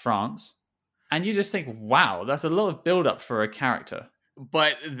 Paris, France. And you just think, wow, that's a lot of build up for a character.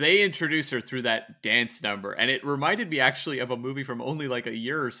 But they introduced her through that dance number, and it reminded me actually of a movie from only like a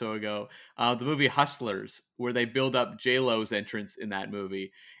year or so ago, the movie Hustlers, where they build up J Lo's entrance in that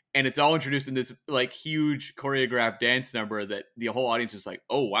movie, and it's all introduced in this like huge choreographed dance number that the whole audience is like,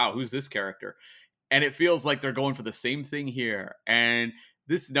 "Oh wow, who's this character?" And it feels like they're going for the same thing here. And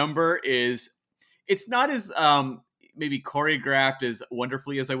this number is, it's not as maybe choreographed as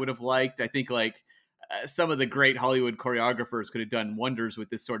wonderfully as I would have liked. I think like some of the great Hollywood choreographers could have done wonders with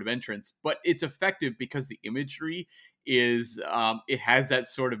this sort of entrance, but it's effective because the imagery is it has that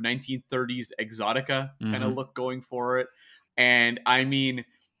sort of 1930s exotica kind Mm-hmm. of look going for it. And I mean,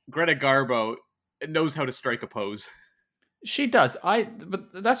 Greta Garbo knows how to strike a pose. She does.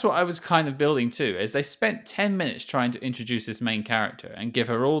 But that's what I was kind of building to. Is they spent 10 minutes trying to introduce this main character and give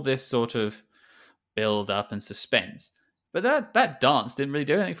her all this sort of build up and suspense. But that dance didn't really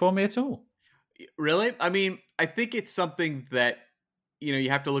do anything for me at all. Really? I mean, I think it's something that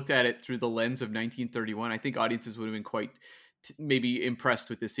you have to look at it through the lens of 1931. I think audiences would have been quite maybe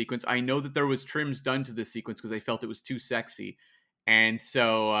impressed with this sequence. I know that there was trims done to this sequence because they felt it was too sexy, and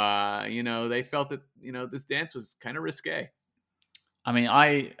so they felt that this dance was kind of risque. I mean,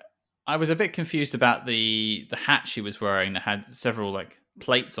 I was a bit confused about the hat she was wearing that had several like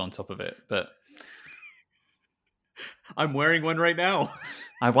plates on top of it, but I'm wearing one right now.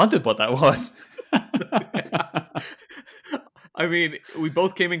 I wondered what that was. I mean, we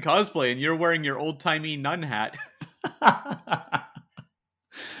both came in cosplay, and you're wearing your old timey nun hat. I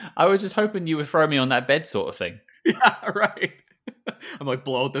was just hoping you would throw me on that bed sort of thing. Yeah, right. I'm like,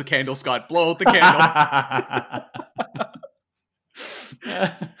 blow out the candle, Scott. Blow out the candle.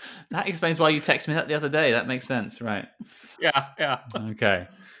 That explains why you texted me that the other day. That makes sense, right? Yeah. Okay.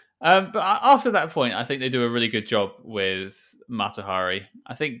 But after that point, I think they do a really good job with Mata Hari.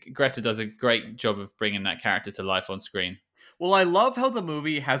 I think Greta does a great job of bringing that character to life on screen. Well, I love how the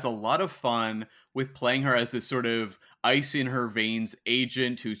movie has a lot of fun with playing her as this sort of ice in her veins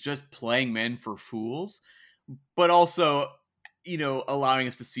agent who's just playing men for fools, but also, allowing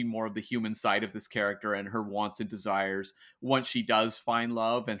us to see more of the human side of this character and her wants and desires once she does find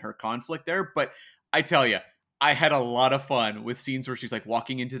love and her conflict there. But I tell you, I had a lot of fun with scenes where she's like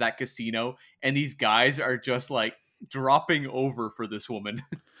walking into that casino and these guys are just like dropping over for this woman.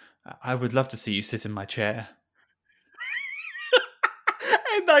 I would love to see you sit in my chair.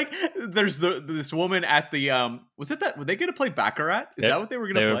 And like, there's this woman at the was it that were they going to play Baccarat? Is that what they were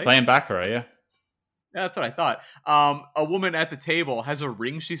going to play? They were playing Baccarat, yeah. Yeah, that's what I thought. A woman at the table has a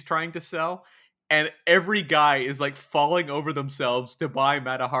ring she's trying to sell, and every guy is like falling over themselves to buy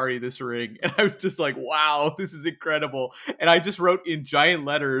Mata Hari this ring. And I was just like, wow, this is incredible. And I just wrote in giant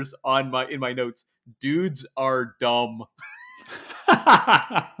letters in my notes, dudes are dumb.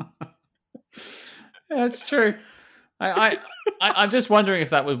 That's true. I'm just wondering if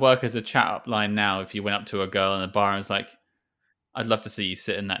that would work as a chat up line now. If you went up to a girl in a bar and was like, "I'd love to see you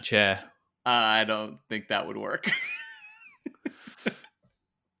sit in that chair." I don't think that would work.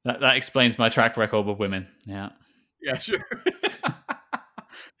 That explains my track record with women. Yeah. Yeah, sure.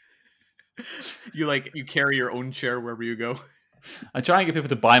 You carry your own chair wherever you go. I try and get people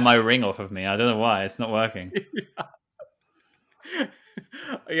to buy my ring off of me. I don't know why it's not working.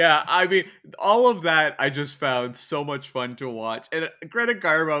 Yeah, I mean, all of that I just found so much fun to watch. And Greta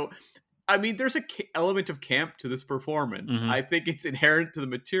Garbo, I mean, there's a element of camp to this performance. Mhm. I think it's inherent to the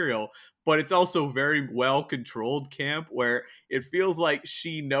material, but it's also very well controlled camp where it feels like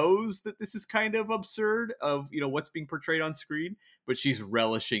she knows that this is kind of absurd of, what's being portrayed on screen, but she's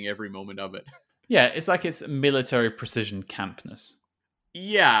relishing every moment of it. Yeah, it's like it's military precision campness.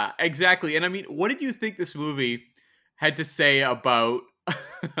 Yeah, exactly. And I mean, what did you think this movie had to say about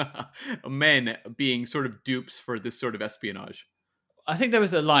men being sort of dupes for this sort of espionage? I think there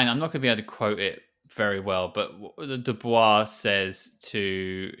was a line. I'm not going to be able to quote it very well, but Dubois says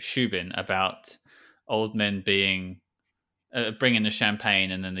to Shubin about old men being bringing the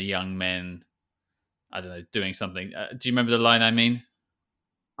champagne, and then the young men, I don't know, doing something. Do you remember the line I mean?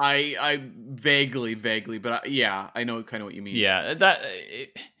 I vaguely, but yeah, I know kind of what you mean. Yeah,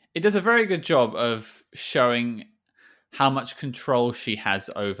 it does a very good job of showing how much control she has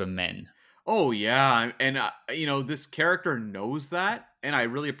over men. Oh yeah, and this character knows that, and I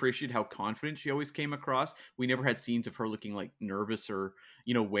really appreciate how confident she always came across. We never had scenes of her looking like nervous or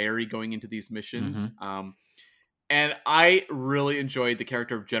wary going into these missions. Mm-hmm. And I really enjoyed the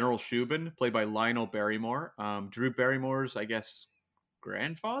character of General Shubin, played by Lionel Barrymore. Drew Barrymore's, I guess,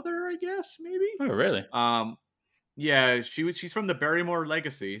 grandfather, I guess, maybe. Oh, really? Yeah, she's from the Barrymore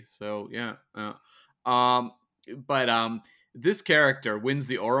legacy, so yeah. But this character wins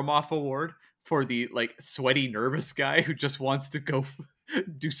the Oromoff Award for the like sweaty, nervous guy who just wants to go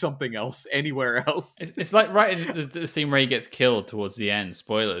do something else anywhere else. It's like right in the scene where he gets killed towards the end.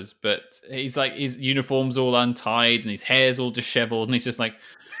 Spoilers, but he's like his uniform's all untied and his hair's all disheveled, and he's just like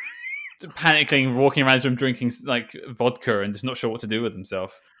panicking, walking around him drinking like vodka and just not sure what to do with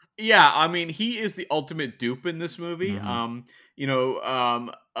himself. Yeah, I mean, he is the ultimate dupe in this movie. Mm-hmm.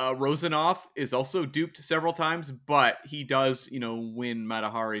 Rozanoff is also duped several times, but he does, win Mata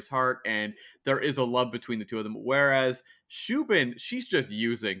Hari's heart, and there is a love between the two of them. Whereas Shubin, she's just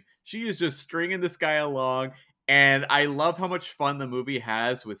using. She is just stringing this guy along, and I love how much fun the movie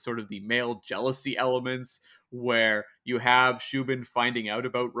has with sort of the male jealousy elements, where you have Shubin finding out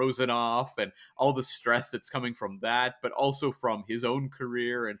about Rozanov and all the stress that's coming from that, but also from his own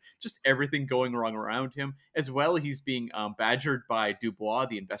career and just everything going wrong around him. As well, he's being badgered by Dubois,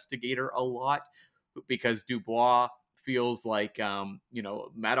 the investigator, a lot because Dubois feels like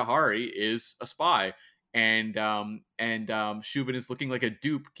Matahari is a spy, and Shubin is looking like a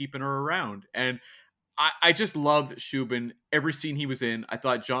dupe, keeping her around. And I just loved Shubin. Every scene he was in, I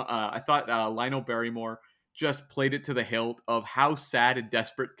thought Lionel Barrymore just played it to the hilt of how sad and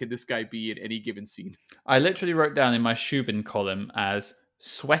desperate could this guy be in any given scene. I literally wrote down in my Shubin column as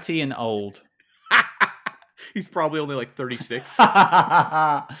sweaty and old. He's probably only like 36.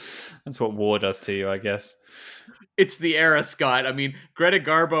 That's what war does to you, I guess. It's the era, Scott. I mean, Greta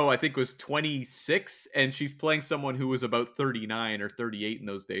Garbo, I think, was 26, and she's playing someone who was about 39 or 38 in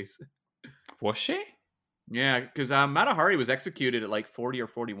those days. Was she? Yeah, because Matahari was executed at like 40 or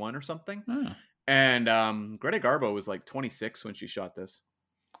 41 or something. Oh, And Greta Garbo was like 26 when she shot this.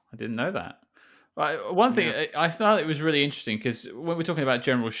 I didn't know that. One thing, I thought it was really interesting because when we're talking about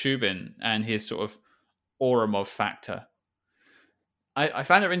General Shubin and his sort of Oromov factor, I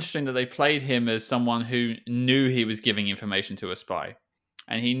found it interesting that they played him as someone who knew he was giving information to a spy,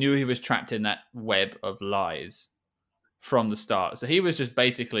 and he knew he was trapped in that web of lies from the start. So he was just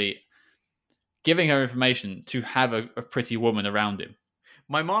basically giving her information to have a pretty woman around him.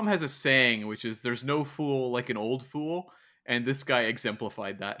 My mom has a saying, which is "There's no fool like an old fool," and this guy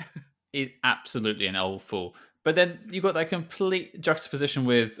exemplified that. It's absolutely an old fool. But then you got that complete juxtaposition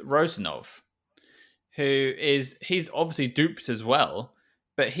with Rozanov, he's obviously duped as well,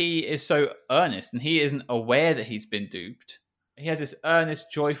 but he is so earnest and he isn't aware that he's been duped. He has this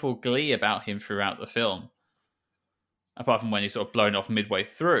earnest, joyful glee about him throughout the film, apart from when he's sort of blown off midway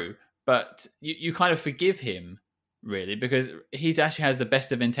through. But you kind of forgive him, really, because he actually has the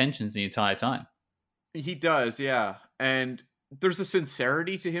best of intentions the entire time. He does, yeah. And there's a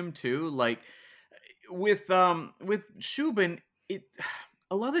sincerity to him too. Like with Shubin,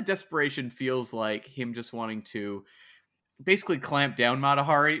 a lot of the desperation feels like him just wanting to basically clamp down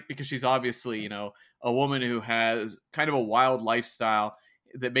Matahari because she's obviously, a woman who has kind of a wild lifestyle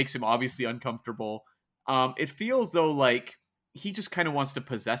that makes him obviously uncomfortable. It feels though like he just kind of wants to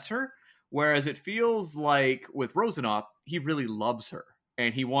possess her, whereas it feels like with Rozanov, he really loves her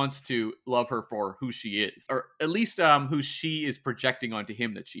and he wants to love her for who she is, or at least who she is projecting onto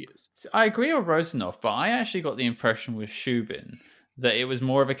him that she is. So I agree on Rozanov, but I actually got the impression with Shubin that it was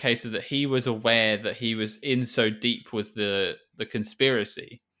more of a case of that he was aware that he was in so deep with the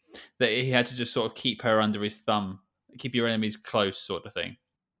conspiracy that he had to just sort of keep her under his thumb, keep your enemies close, sort of thing.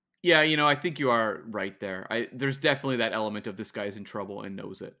 Yeah, I think you are right there. There's definitely that element of this guy's in trouble and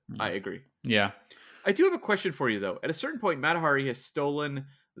knows it. I agree. Yeah. I do have a question for you, though. At a certain point, Matahari has stolen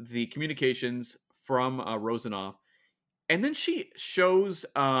the communications from Rozanov, and then she shows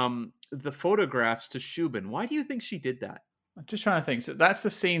the photographs to Shubin. Why do you think she did that? I'm just trying to think. So that's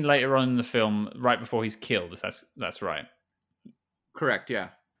the scene later on in the film, right before he's killed. That's right. Correct, yeah.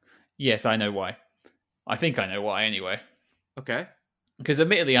 Yes, I know why. I think I know why, anyway. Okay. Because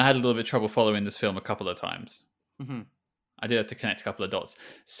admittedly, I had a little bit of trouble following this film a couple of times. Mm-hmm. I did have to connect a couple of dots.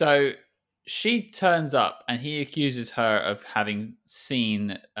 So she turns up and he accuses her of having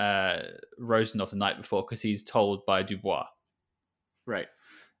seen Rozanov the night before because he's told by Dubois. Right.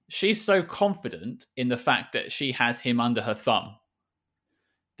 She's so confident in the fact that she has him under her thumb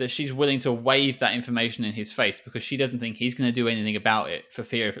that she's willing to wave that information in his face because she doesn't think he's going to do anything about it for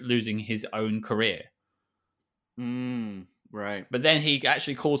fear of losing his own career. Right. But then he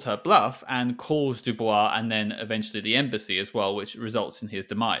actually calls her bluff and calls Dubois and then eventually the embassy as well, which results in his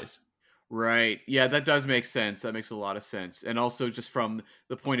demise. Right. Yeah, that does make sense. That makes a lot of sense. And also just from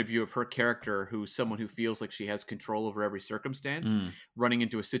the point of view of her character, who's someone who feels like she has control over every circumstance, running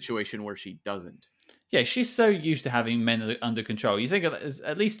into a situation where she doesn't. Yeah, she's so used to having men under control. You think of it as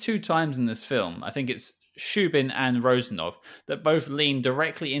at least 2 times in this film, I think it's Shubin and Rozanov, that both lean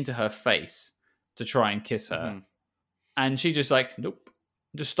directly into her face to try and kiss her. Mm-hmm. And she just like, nope,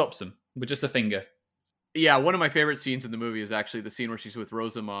 just stops them with just a finger. Yeah, one of my favorite scenes in the movie is actually the scene where she's with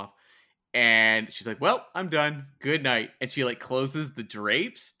Rozanov. And she's like, well, I'm done. Good night. And she like closes the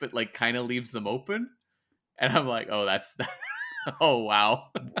drapes, but like kind of leaves them open. And I'm like, oh, oh, wow.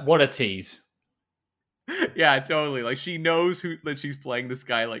 What a tease. Yeah, totally. Like she knows that she's playing this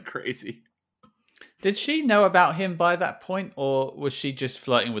guy like crazy. Did she know about him by that point? Or was she just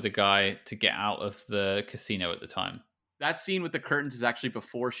flirting with the guy to get out of the casino at the time? That scene with the curtains is actually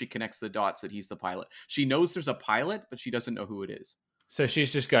before she connects the dots that he's the pilot. She knows there's a pilot, but she doesn't know who it is. So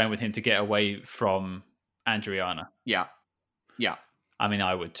she's just going with him to get away from Andriana. Yeah. Yeah. I mean,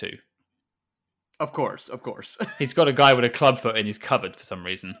 I would too. Of course, of course. He's got a guy with a clubfoot in his cupboard for some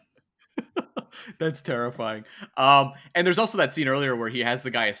reason. That's terrifying. And there's also that scene earlier where he has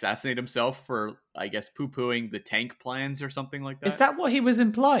the guy assassinate himself for, I guess, poo-pooing the tank plans or something like Is that. that what he was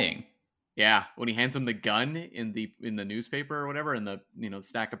implying? Yeah, when he hands him the gun in the newspaper or whatever, in the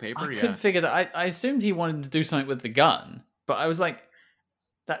stack of paper. I couldn't Yeah, figure that. I assumed he wanted to do something with the gun, but I was like,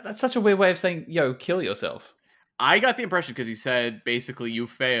 that's such a weird way of saying, yo, kill yourself. I got the impression because he said basically you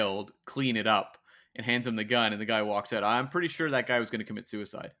failed, clean it up, and hands him the gun, and the guy walks out. I'm pretty sure that guy was going to commit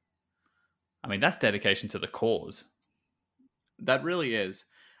suicide. I mean, that's dedication to the cause. That really is.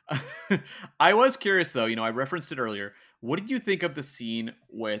 I was curious though. I referenced it earlier. What did you think of the scene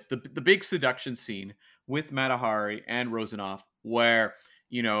with the big seduction scene with Matahari and Rozanov, where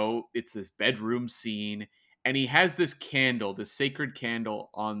it's this bedroom scene, and he has this candle, this sacred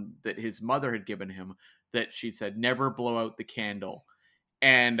candle on that his mother had given him, that she'd said never blow out the candle,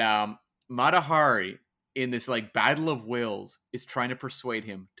 and Matahari in this like battle of wills is trying to persuade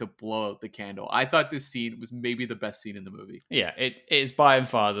him to blow out the candle. I thought this scene was maybe the best scene in the movie. Yeah, it is by and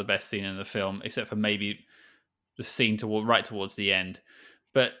far the best scene in the film, except for maybe the scene right towards the end.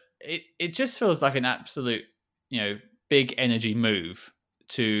 But it just feels like an absolute, big energy move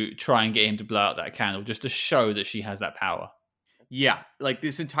to try and get him to blow out that candle, just to show that she has that power. Yeah, like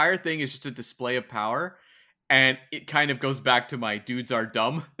this entire thing is just a display of power, and it kind of goes back to my dudes are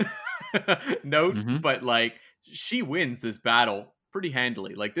dumb note, but like she wins this battle pretty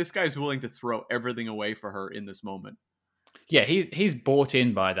handily. Like this guy's willing to throw everything away for her in this moment. Yeah, he's bought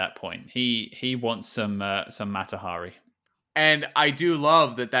in by that point. He wants some Matahari. And I do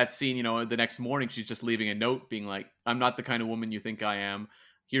love that scene, the next morning she's just leaving a note being like, I'm not the kind of woman you think I am.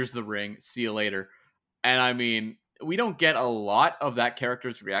 Here's the ring. See you later. And I mean, we don't get a lot of that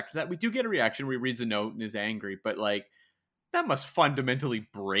character's reaction to that. We do get a reaction where he reads a note and is angry, but like that must fundamentally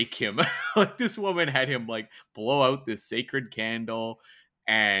break him. Like this woman had him like blow out this sacred candle,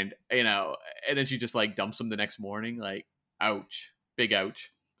 and and then she just like dumps him the next morning. Like, ouch. Big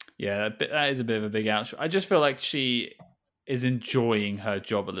ouch. Yeah, that is a bit of a big ouch. I just feel like she is enjoying her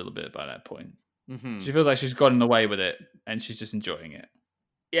job a little bit by that point. Mm-hmm. She feels like she's gotten away with it, and she's just enjoying it.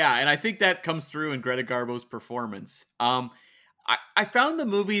 Yeah, and I think that comes through in Greta Garbo's performance. I found the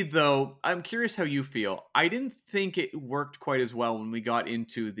movie, though, I'm curious how you feel. I didn't think it worked quite as well when we got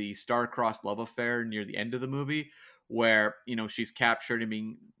into the star-crossed love affair near the end of the movie, where, she's captured and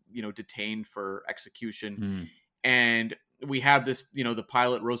being, detained for execution. And we have this, the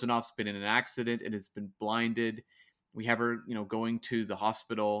pilot, Rosanov's been in an accident and has been blinded. We have her, going to the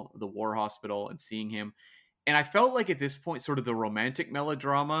hospital, the war hospital, and seeing him. And I felt like at this point, sort of the romantic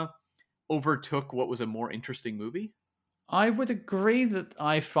melodrama overtook what was a more interesting movie. I would agree that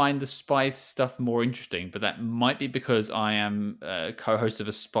I find the spy stuff more interesting, but that might be because I am a co-host of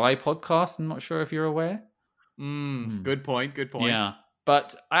a spy podcast. I'm not sure if you're aware. Good point. Good point. Yeah,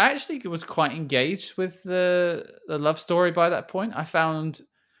 but I actually was quite engaged with the love story by that point. I found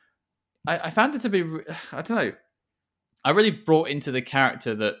it to be, I don't know. I really brought into the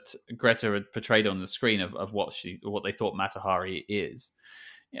character that Greta had portrayed on the screen of what they thought Matahari is.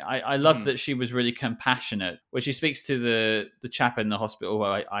 Yeah, I loved that she was really compassionate when she speaks to the chap in the hospital who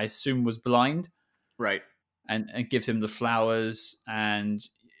I assume was blind, right? And gives him the flowers. And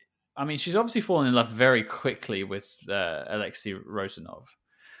I mean, she's obviously fallen in love very quickly with Alexei Rozanov,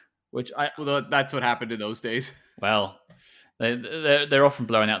 well, that's what happened in those days. Well, they're often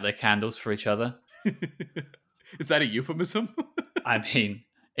blowing out their candles for each other. Is that a euphemism? I mean,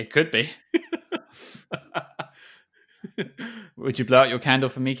 it could be. Would you blow out your candle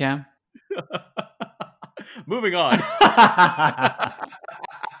for me, Cam? Moving on.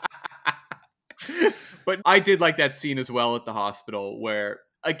 But I did like that scene as well at the hospital where,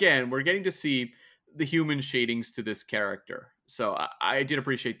 again, we're getting to see the human shadings to this character. So I did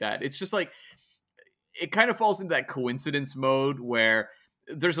appreciate that. It's just like, it kind of falls into that coincidence mode where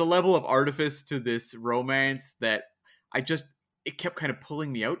there's a level of artifice to this romance that it kept kind of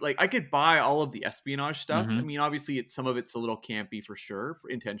pulling me out. Like I could buy all of the espionage stuff. I mean, obviously some of it's a little campy for sure,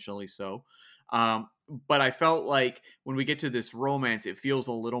 intentionally so. But I felt like when we get to this romance, it feels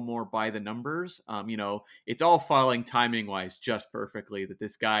a little more by the numbers. It's all falling timing wise just perfectly, that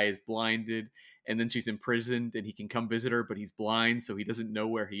this guy is blinded and then she's imprisoned and he can come visit her, but he's blind. So he doesn't know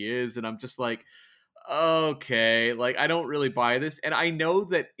where he is. And I'm just like, okay, like I don't really buy this. And I know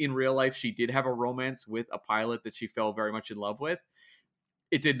that in real life she did have a romance with a pilot that she fell very much in love with.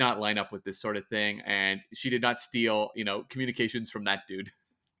 It did not line up with this sort of thing, and she did not steal communications from that dude.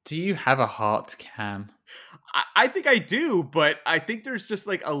 Do you have a heart, Cam? I think I do, but I think there's just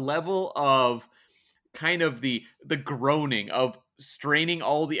like a level of kind of the groaning of straining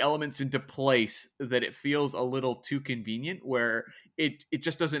all the elements into place that it feels a little too convenient, where it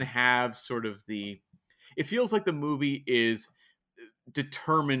just doesn't have sort of the, it feels like the movie is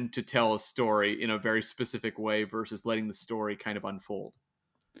determined to tell a story in a very specific way versus letting the story kind of unfold.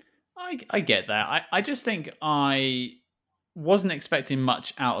 I get that. I just think I wasn't expecting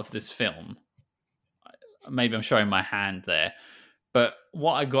much out of this film. Maybe I'm showing my hand there. But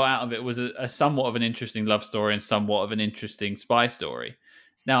what I got out of it was a somewhat of an interesting love story and somewhat of an interesting spy story.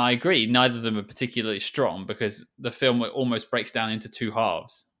 Now, I agree, neither of them are particularly strong because the film almost breaks down into two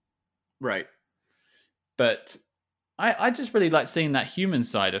halves. Right. But I just really like seeing that human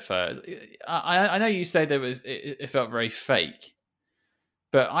side of her. I know you said it felt very fake,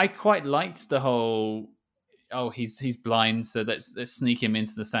 but I quite liked the whole, oh, he's blind, so let's sneak him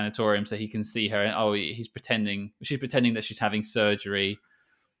into the sanatorium so he can see her. And oh, she's pretending that she's having surgery,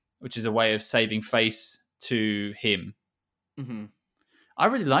 which is a way of saving face to him. Mm-hmm. I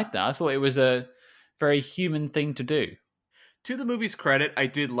really liked that. I thought it was a very human thing to do. To the movie's credit, I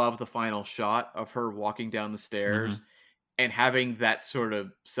did love the final shot of her walking down the stairs Mm-hmm. and having that sort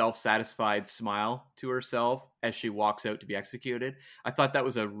of self-satisfied smile to herself as she walks out to be executed. I thought that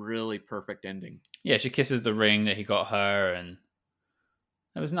was a really perfect ending. Yeah, she kisses the ring that he got her, and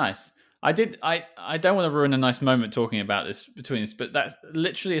it was nice. I don't want to ruin a nice moment talking about this between us, but that's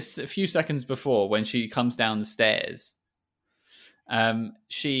literally a few seconds before when she comes down the stairs.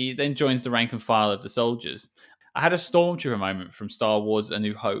 She then joins the rank and file of the soldiers. I had a stormtrooper moment from Star Wars: A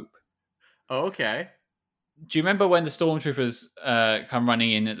New Hope. Oh, okay. Do you remember when the stormtroopers come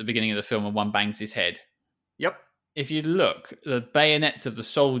running in at the beginning of the film and one bangs his head? Yep. If you look, the bayonets of the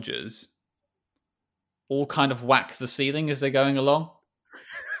soldiers all kind of whack the ceiling as they're going along.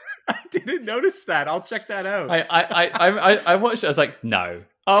 I didn't notice that. I'll check that out. I watched it. I was like, no.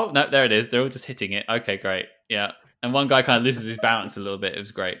 Oh, no, there it is. They're all just hitting it. Okay, great. Yeah. And one guy kind of loses his balance a little bit. It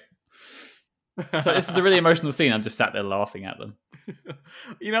was great. So this is a really emotional scene. I'm just sat there laughing at them.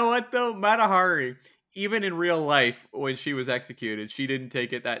 You know what, though? Mata Hari, even in real life, when she was executed, she didn't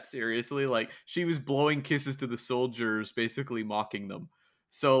take it that seriously. Like, she was blowing kisses to the soldiers, basically mocking them.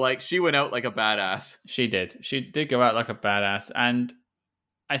 So, like, she went out like a badass. She did. She did go out like a badass. And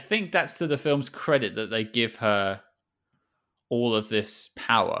I think that's to the film's credit that they give her all of this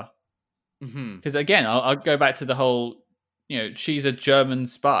power. Because again, I'll go back to the whole, she's a German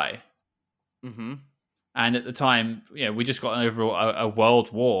spy. Mm-hmm. And at the time, we just got over a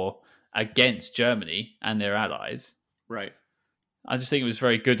world war against Germany and their allies. Right. I just think it was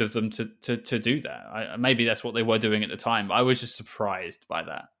very good of them to do that. Maybe that's what they were doing at the time, but I was just surprised by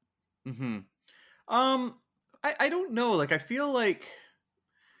that. Mm-hmm. I don't know. Like, I feel like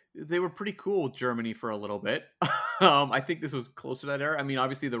they were pretty cool with Germany for a little bit. I think this was close to that era. I mean,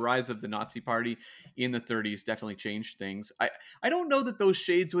 obviously, the rise of the Nazi Party in the 30s definitely changed things. I don't know that those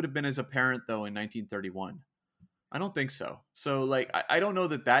shades would have been as apparent, though, in 1931. I don't think so. So, like, I don't know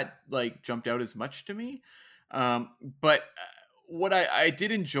that like, jumped out as much to me. But what I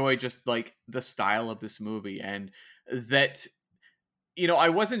did enjoy, just, like, the style of this movie, and that, I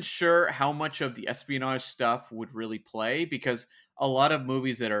wasn't sure how much of the espionage stuff would really play, because a lot of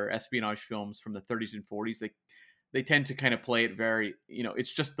movies that are espionage films from the 30s and 40s, they tend to kind of play it very,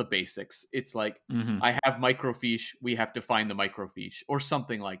 it's just the basics. It's like, I have microfiche, we have to find the microfiche, or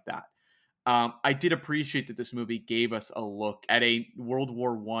something like that. I did appreciate that this movie gave us a look at a World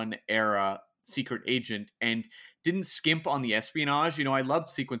War I era secret agent and didn't skimp on the espionage. I loved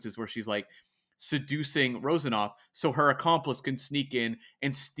sequences where she's like seducing Rosanov so her accomplice can sneak in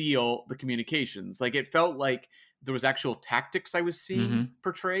and steal the communications. Like, it felt like there was actual tactics I was seeing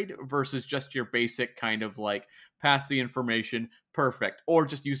portrayed versus just your basic kind of like pass the information, perfect, or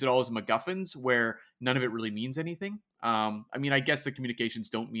just use it all as MacGuffins where none of it really means anything. I mean, I guess the communications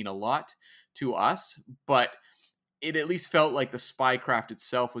don't mean a lot to us, but it at least felt like the spycraft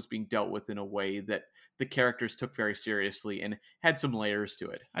itself was being dealt with in a way that the characters took very seriously and had some layers to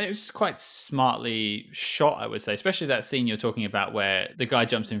it. And it was quite smartly shot, I would say, especially that scene you're talking about where the guy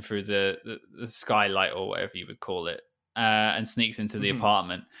jumps in through the skylight or whatever you would call it, and sneaks into the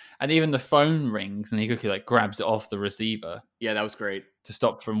apartment. And even the phone rings and he quickly like grabs it off the receiver. Yeah, that was great. To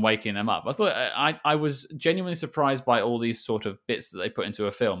stop from waking them up. I thought I was genuinely surprised by all these sort of bits that they put into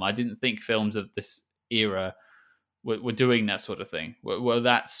a film. I didn't think films of this era were doing that sort of thing, were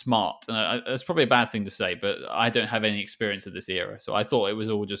that smart. And it's probably a bad thing to say, but I don't have any experience of this era. So I thought it was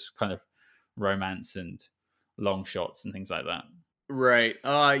all just kind of romance and long shots and things like that. Right.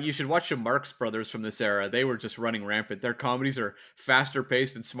 You should watch the Marx Brothers from this era. They were just running rampant. Their comedies are faster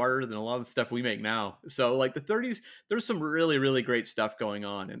paced and smarter than a lot of the stuff we make now. So, like, the 30s, there's some really, really great stuff going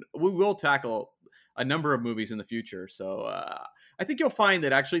on. And we will tackle a number of movies in the future. So I think you'll find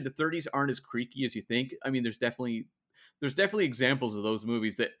that actually the 30s aren't as creaky as you think. I mean, there's definitely examples of those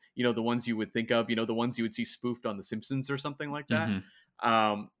movies that, the ones you would think of, the ones you would see spoofed on The Simpsons or something like that.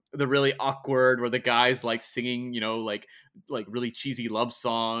 Hmm. The really awkward where the guy's like singing, like really cheesy love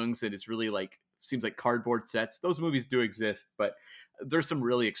songs, and it's really like seems like cardboard sets. Those movies do exist, but there's some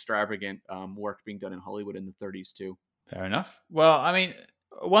really extravagant work being done in Hollywood in the 30s too. Fair enough. Well, I mean,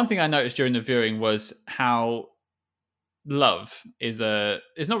 one thing I noticed during the viewing was how love is not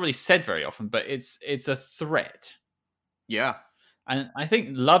really said very often, but it's a threat. Yeah, And I think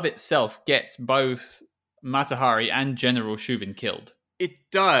love itself gets both Matahari and General Shubin killed. it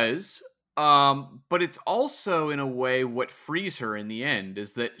does. But it's also in a way what frees her in the end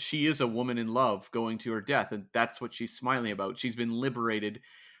is that she is a woman in love going to her death, and that's what she's smiling about. She's been liberated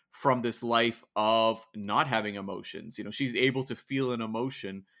from this life of not having emotions. She's able to feel an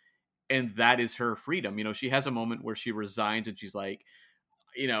emotion, and that is her freedom. She has a moment where she resigns and she's like,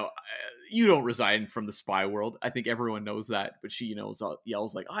 you don't resign from the spy world. I think everyone knows that, but she,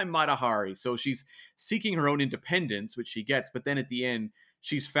 yells like, "I'm Matahari." So she's seeking her own independence, which she gets. But then at the end,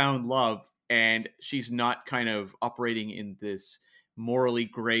 she's found love, and she's not kind of operating in this morally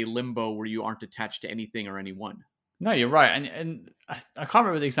gray limbo where you aren't attached to anything or anyone. No, you're right. And I can't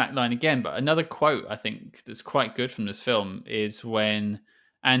remember the exact line again, but another quote I think that's quite good from this film is when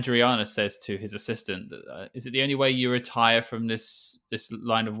Andriana says to his assistant, "Is it the only way you retire from this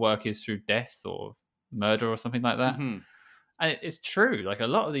line of work is through death or murder or something like that?" Hmm. And it's true. Like a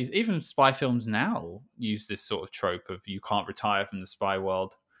lot of these, even spy films now use this sort of trope of you can't retire from the spy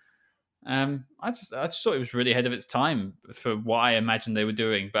world. I just thought it was really ahead of its time for what I imagined they were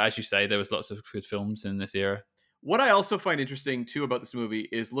doing. But as you say, there was lots of good films in this era. What I also find interesting too about this movie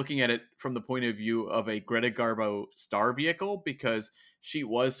is looking at it from the point of view of a Greta Garbo star vehicle, because she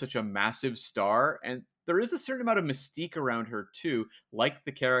was such a massive star, and there is a certain amount of mystique around her too, like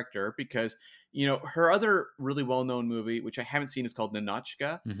the character, because her other really well-known movie, which I haven't seen, is called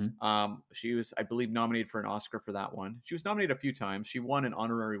Nanochka. Hmm. She was, I believe, nominated for an Oscar for that one. She was nominated a few times. She won an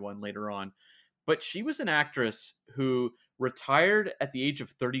honorary one later on, but she was an actress who retired at the age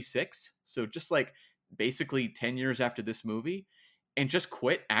of 36, so just like basically 10 years after this movie, and just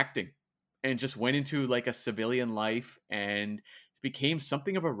quit acting and just went into like a civilian life and became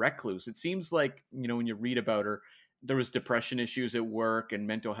something of a recluse. It seems like, when you read about her, there was depression issues at work and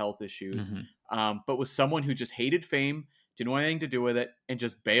mental health issues, Hmm. but was someone who just hated fame, didn't want anything to do with it, and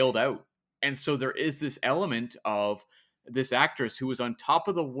just bailed out. And so there is this element of this actress who was on top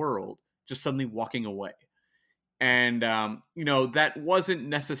of the world just suddenly walking away. And that wasn't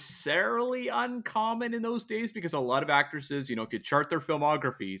necessarily uncommon in those days, because a lot of actresses, if you chart their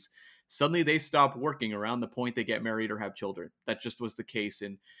filmographies, suddenly they stop working around the point they get married or have children. That just was the case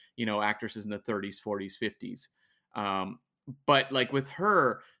in actresses in the 30s, 40s, 50s. um, but like with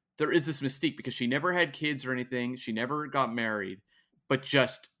her, there is this mystique because she never had kids or anything, she never got married, but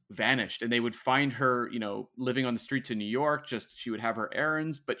just vanished. And they would find her, living on the streets in New York. Just she would have her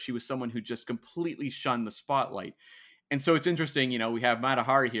errands, but she was someone who just completely shunned the spotlight. And so it's interesting, we have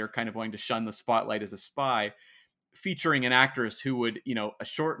Matahari here kind of wanting to shun the spotlight as a spy, featuring an actress who would,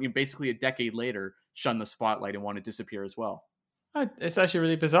 basically a decade later, shun the spotlight and want to disappear as well. It's actually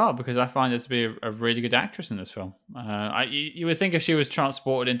really bizarre because I find her to be a really good actress in this film. You would think if she was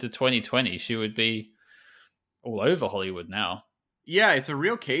transported into 2020, she would be all over Hollywood now. Yeah, it's a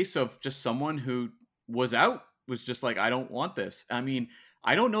real case of just someone who was just like, I don't want this. I mean,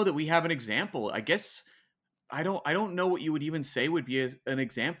 I don't know that we have an example. I guess I don't know what you would even say would be an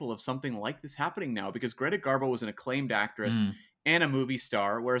example of something like this happening now, because Greta Garbo was an acclaimed actress Mm. and a movie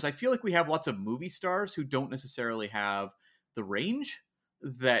star, whereas I feel like we have lots of movie stars who don't necessarily have the range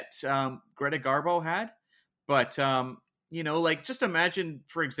that Greta Garbo had. But like just imagine,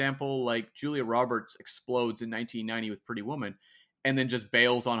 for example, like Julia Roberts explodes in 1990 with Pretty Woman, and then just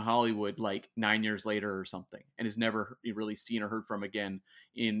bails on Hollywood like 9 years later or something, and is never really seen or heard from again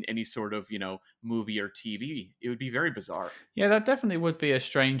in any sort of movie or TV. It would be very bizarre. Yeah, that definitely would be a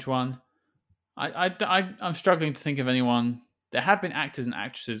strange one. I'm struggling to think of anyone. There have been actors and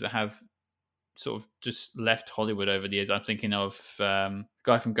actresses that have sort of just left Hollywood over the years. I'm thinking of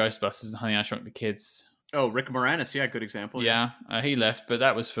guy from Ghostbusters and Honey I Shrunk the Kids. Oh, Rick Moranis, yeah, good example. Yeah. Yeah, he left, but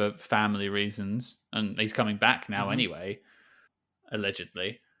that was for family reasons, and he's coming back now Hmm. anyway,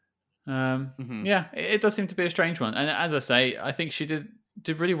 allegedly. Hmm. Yeah, it does seem to be a strange one, and as I say, I think she did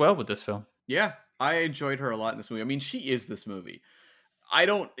really well with this film. Yeah, I enjoyed her a lot in this movie. I mean, she is this movie. I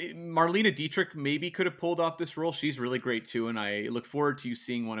don't. Marlena Dietrich maybe could have pulled off this role. She's really great too, and I look forward to you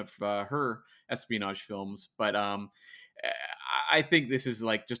seeing one of her espionage films. But I think this is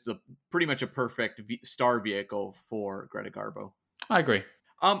like just a pretty much a perfect star vehicle for Greta Garbo. I agree.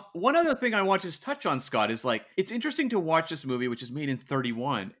 One other thing I want to just touch on, Scott, is like it's interesting to watch this movie, which is made in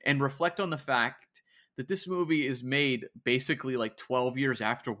 31, and reflect on the fact that this movie is made basically like 12 years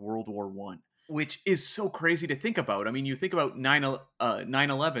after World War One, which is so crazy to think about. I mean, you think about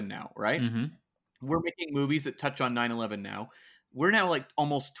 9/11 now, right? Hmm. We're making movies that touch on 9/11 now. We're now like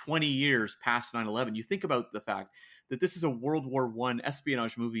almost 20 years past 9/11. You think about the fact that this is a World War One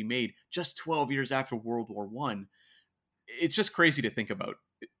espionage movie made just 12 years after World War One. It's just crazy to think about.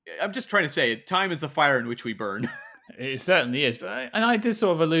 I'm just trying to say, time is the fire in which we burn. It certainly is, and I did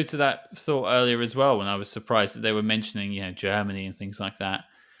sort of allude to that thought earlier as well when I was surprised that they were mentioning, Germany and things like that.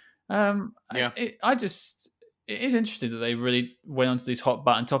 Yeah. It is interesting that they really went onto these hot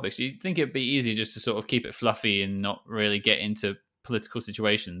button topics. You'd think it'd be easier just to sort of keep it fluffy and not really get into political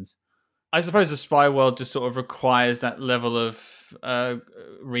situations. I suppose the spy world just sort of requires that level of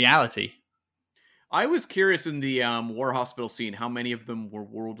reality. I was curious in the war hospital scene how many of them were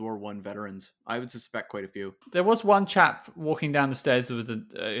World War One veterans. I would suspect quite a few. There was one chap walking down the stairs with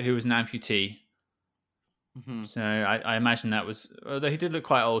who was an amputee. Hmm. So I imagine that was, although he did look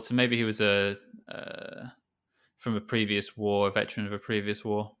quite old, so maybe he was from a previous war, a veteran of a previous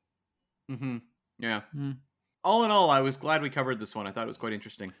war. Hmm. Yeah. Hmm. All in all, I was glad we covered this one. I thought it was quite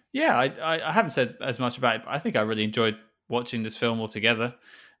interesting. Yeah, I haven't said as much about it, but I think I really enjoyed watching this film altogether.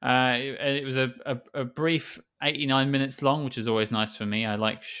 It was a brief 89 minutes long, which is always nice for me. I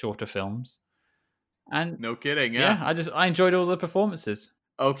like shorter films. And No kidding. yeah, Yeah. I enjoyed all the performances.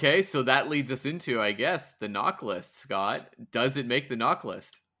 Okay, so that leads us into, I guess, the knock list, Scott. Does it make the knock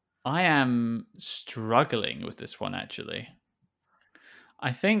list? I am struggling with this one, actually.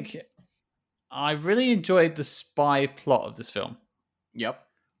 I think I really enjoyed the spy plot of this film. Yep.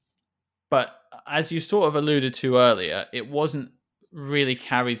 But as you sort of alluded to earlier, it wasn't really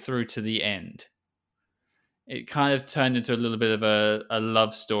carried through to the end. It kind of turned into a little bit of a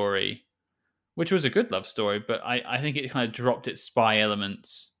love story, which was a good love story, but I think it kind of dropped its spy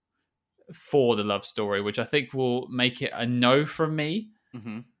elements for the love story, which I think will make it a no from me.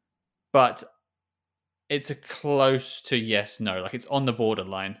 Hmm. But it's a close to yes, no. Like it's on the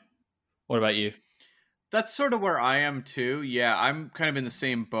borderline. What about you? That's sort of where I am too. Yeah, I'm kind of in the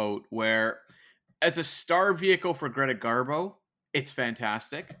same boat where, as a star vehicle for Greta Garbo, it's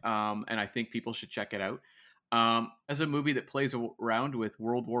fantastic, and I think people should check it out. As a movie that plays around with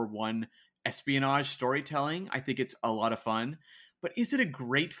World War One espionage storytelling, I think it's a lot of fun. But is it a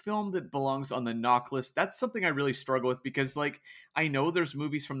great film that belongs on the knock list? That's something I really struggle with because, like, I know there's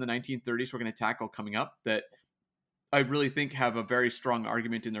movies from the 1930s we're going to tackle coming up that I really think have a very strong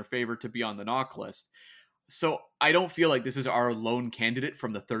argument in their favor to be on the knock list. So I don't feel like this is our lone candidate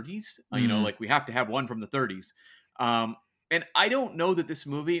from the 30s. Mm, Like we have to have one from the 30s. And I don't know that this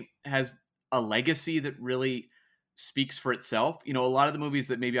movie has a legacy that really speaks for itself. A lot of the movies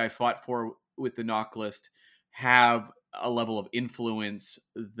that maybe I fought for with the knock list have a level of influence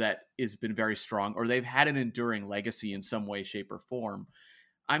that has been very strong, or they've had an enduring legacy in some way, shape, or form.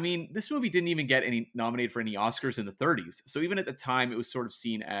 I mean, this movie didn't even get any nominated for any Oscars in the 30s. So even at the time, it was sort of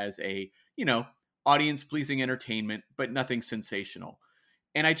seen as a, audience pleasing entertainment, but nothing sensational.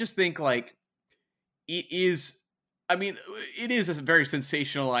 And I just think like it is, I mean, it is a very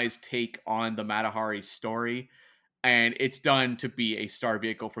sensationalized take on the Matahari story. And it's done to be a star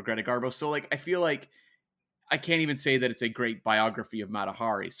vehicle for Greta Garbo. So like, I feel like I can't even say that it's a great biography of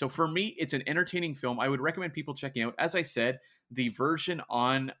Matahari. So for me, it's an entertaining film. I would recommend people checking out. As I said, the version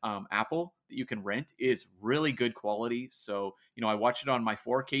on Apple that you can rent is really good quality. So, I watched it on my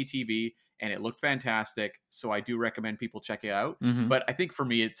 4K TV and it looked fantastic. So I do recommend people check it out. hmm. But I think for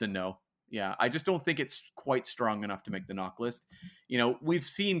me, it's a no. Yeah, I just don't think it's quite strong enough to make the knock list. We've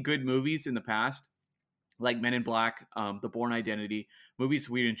seen good movies in the past like Men in Black, The Bourne Identity, movies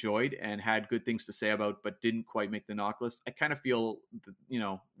we enjoyed and had good things to say about, but didn't quite make the knock list. I kind of feel,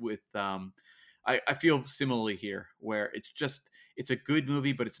 with I feel similarly here, where it's a good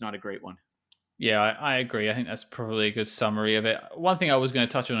movie, but it's not a great one. Yeah, I agree. I think that's probably a good summary of it. One thing I was going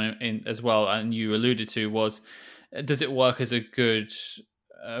to touch on as well, and you alluded to, was does it work as a good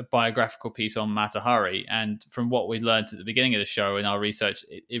biographical piece on Matahari? And from what we learned at the beginning of the show in our research,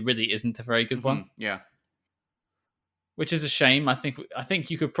 it really isn't a very good one, Yeah. which is a shame. I think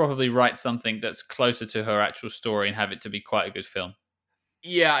you could probably write something that's closer to her actual story and have it to be quite a good film.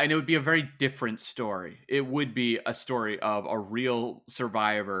 Yeah, and it would be a very different story. It would be a story of a real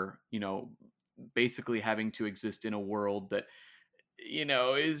survivor, basically having to exist in a world that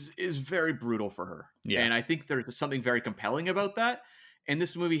is very brutal for her. Yeah. And I think there's something very compelling about that. And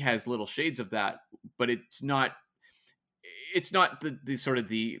this movie has little shades of that, but it's not the sort of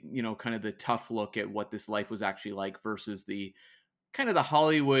the, kind of the tough look at what this life was actually like versus the kind of the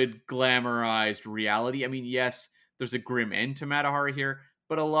Hollywood glamorized reality. I mean, yes, there's a grim end to Matahari here,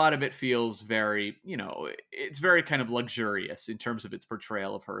 but a lot of it feels very, it's very kind of luxurious in terms of its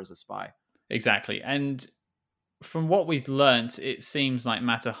portrayal of her as a spy. Exactly. And from what we've learnt, it seems like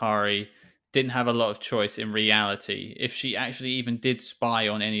Matahari didn't have a lot of choice in reality. If she actually even did spy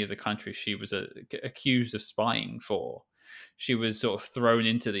on any of the countries she was accused of spying for, she was sort of thrown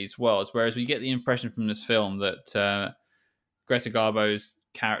into these worlds. Whereas we get the impression from this film that Greta Garbo's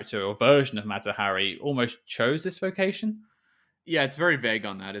character or version of Matahari almost chose this vocation. Yeah, it's very vague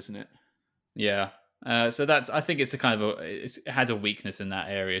on that, isn't it? Yeah. So I think it's a kind of it has a weakness in that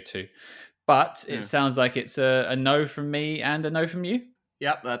area too. But it Yeah. sounds like it's a no from me and a no from you.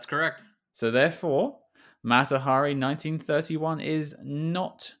 Yep, that's correct. So therefore, Matahari 1931 is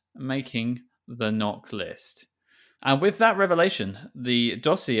not making the knock list. And with that revelation, the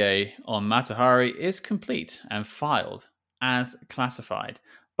dossier on Matahari is complete and filed as classified.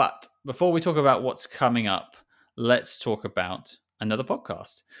 But before we talk about what's coming up, let's talk about another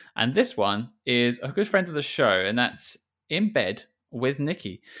podcast. And this one is a good friend of the show, and that's In Bed with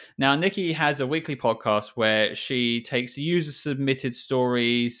Nikki. Now, Nikki has a weekly podcast where she takes user submitted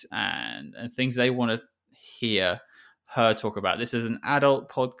stories and things they want to hear her talk about. This is an adult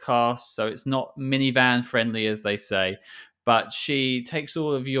podcast, so it's not minivan friendly, as they say, but she takes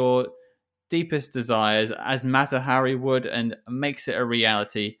all of your deepest desires as Matahari would and makes it a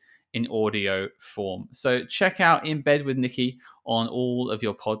reality in audio form. So check out In Bed with Nikki on all of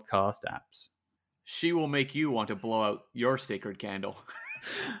your podcast apps. She will make you want to blow out your sacred candle.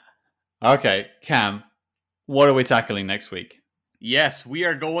 Okay, Cam, what are we tackling next week? Yes, we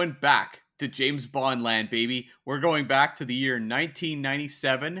are going back to James Bond land, baby. We're going back to the year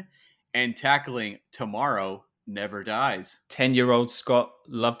 1997 and tackling Tomorrow Never Dies. 10-year-old Scott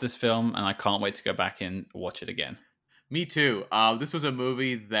loved this film, and I can't wait to go back and watch it again. Me too. This was a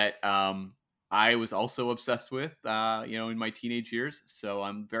movie that I was also obsessed with, in my teenage years. So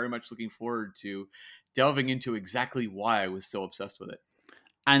I'm very much looking forward to delving into exactly why I was so obsessed with it.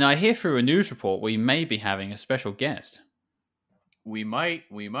 And I hear through a news report we may be having a special guest. We might.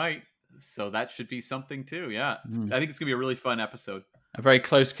 So that should be something too. Yeah. I think it's going to be a really fun episode. A very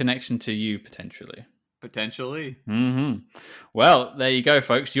close connection to you, potentially. Potentially. Well, there you go,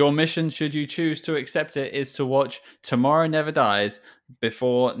 folks. Your mission, should you choose to accept it, is to watch Tomorrow Never Dies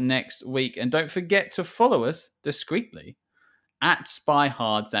before next week. And don't forget to follow us discreetly at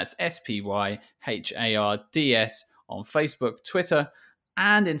SpyHards. That's SpyHards on Facebook, Twitter,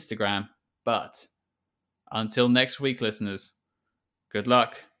 and Instagram. But until next week, listeners, good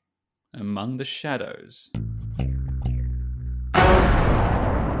luck among the shadows.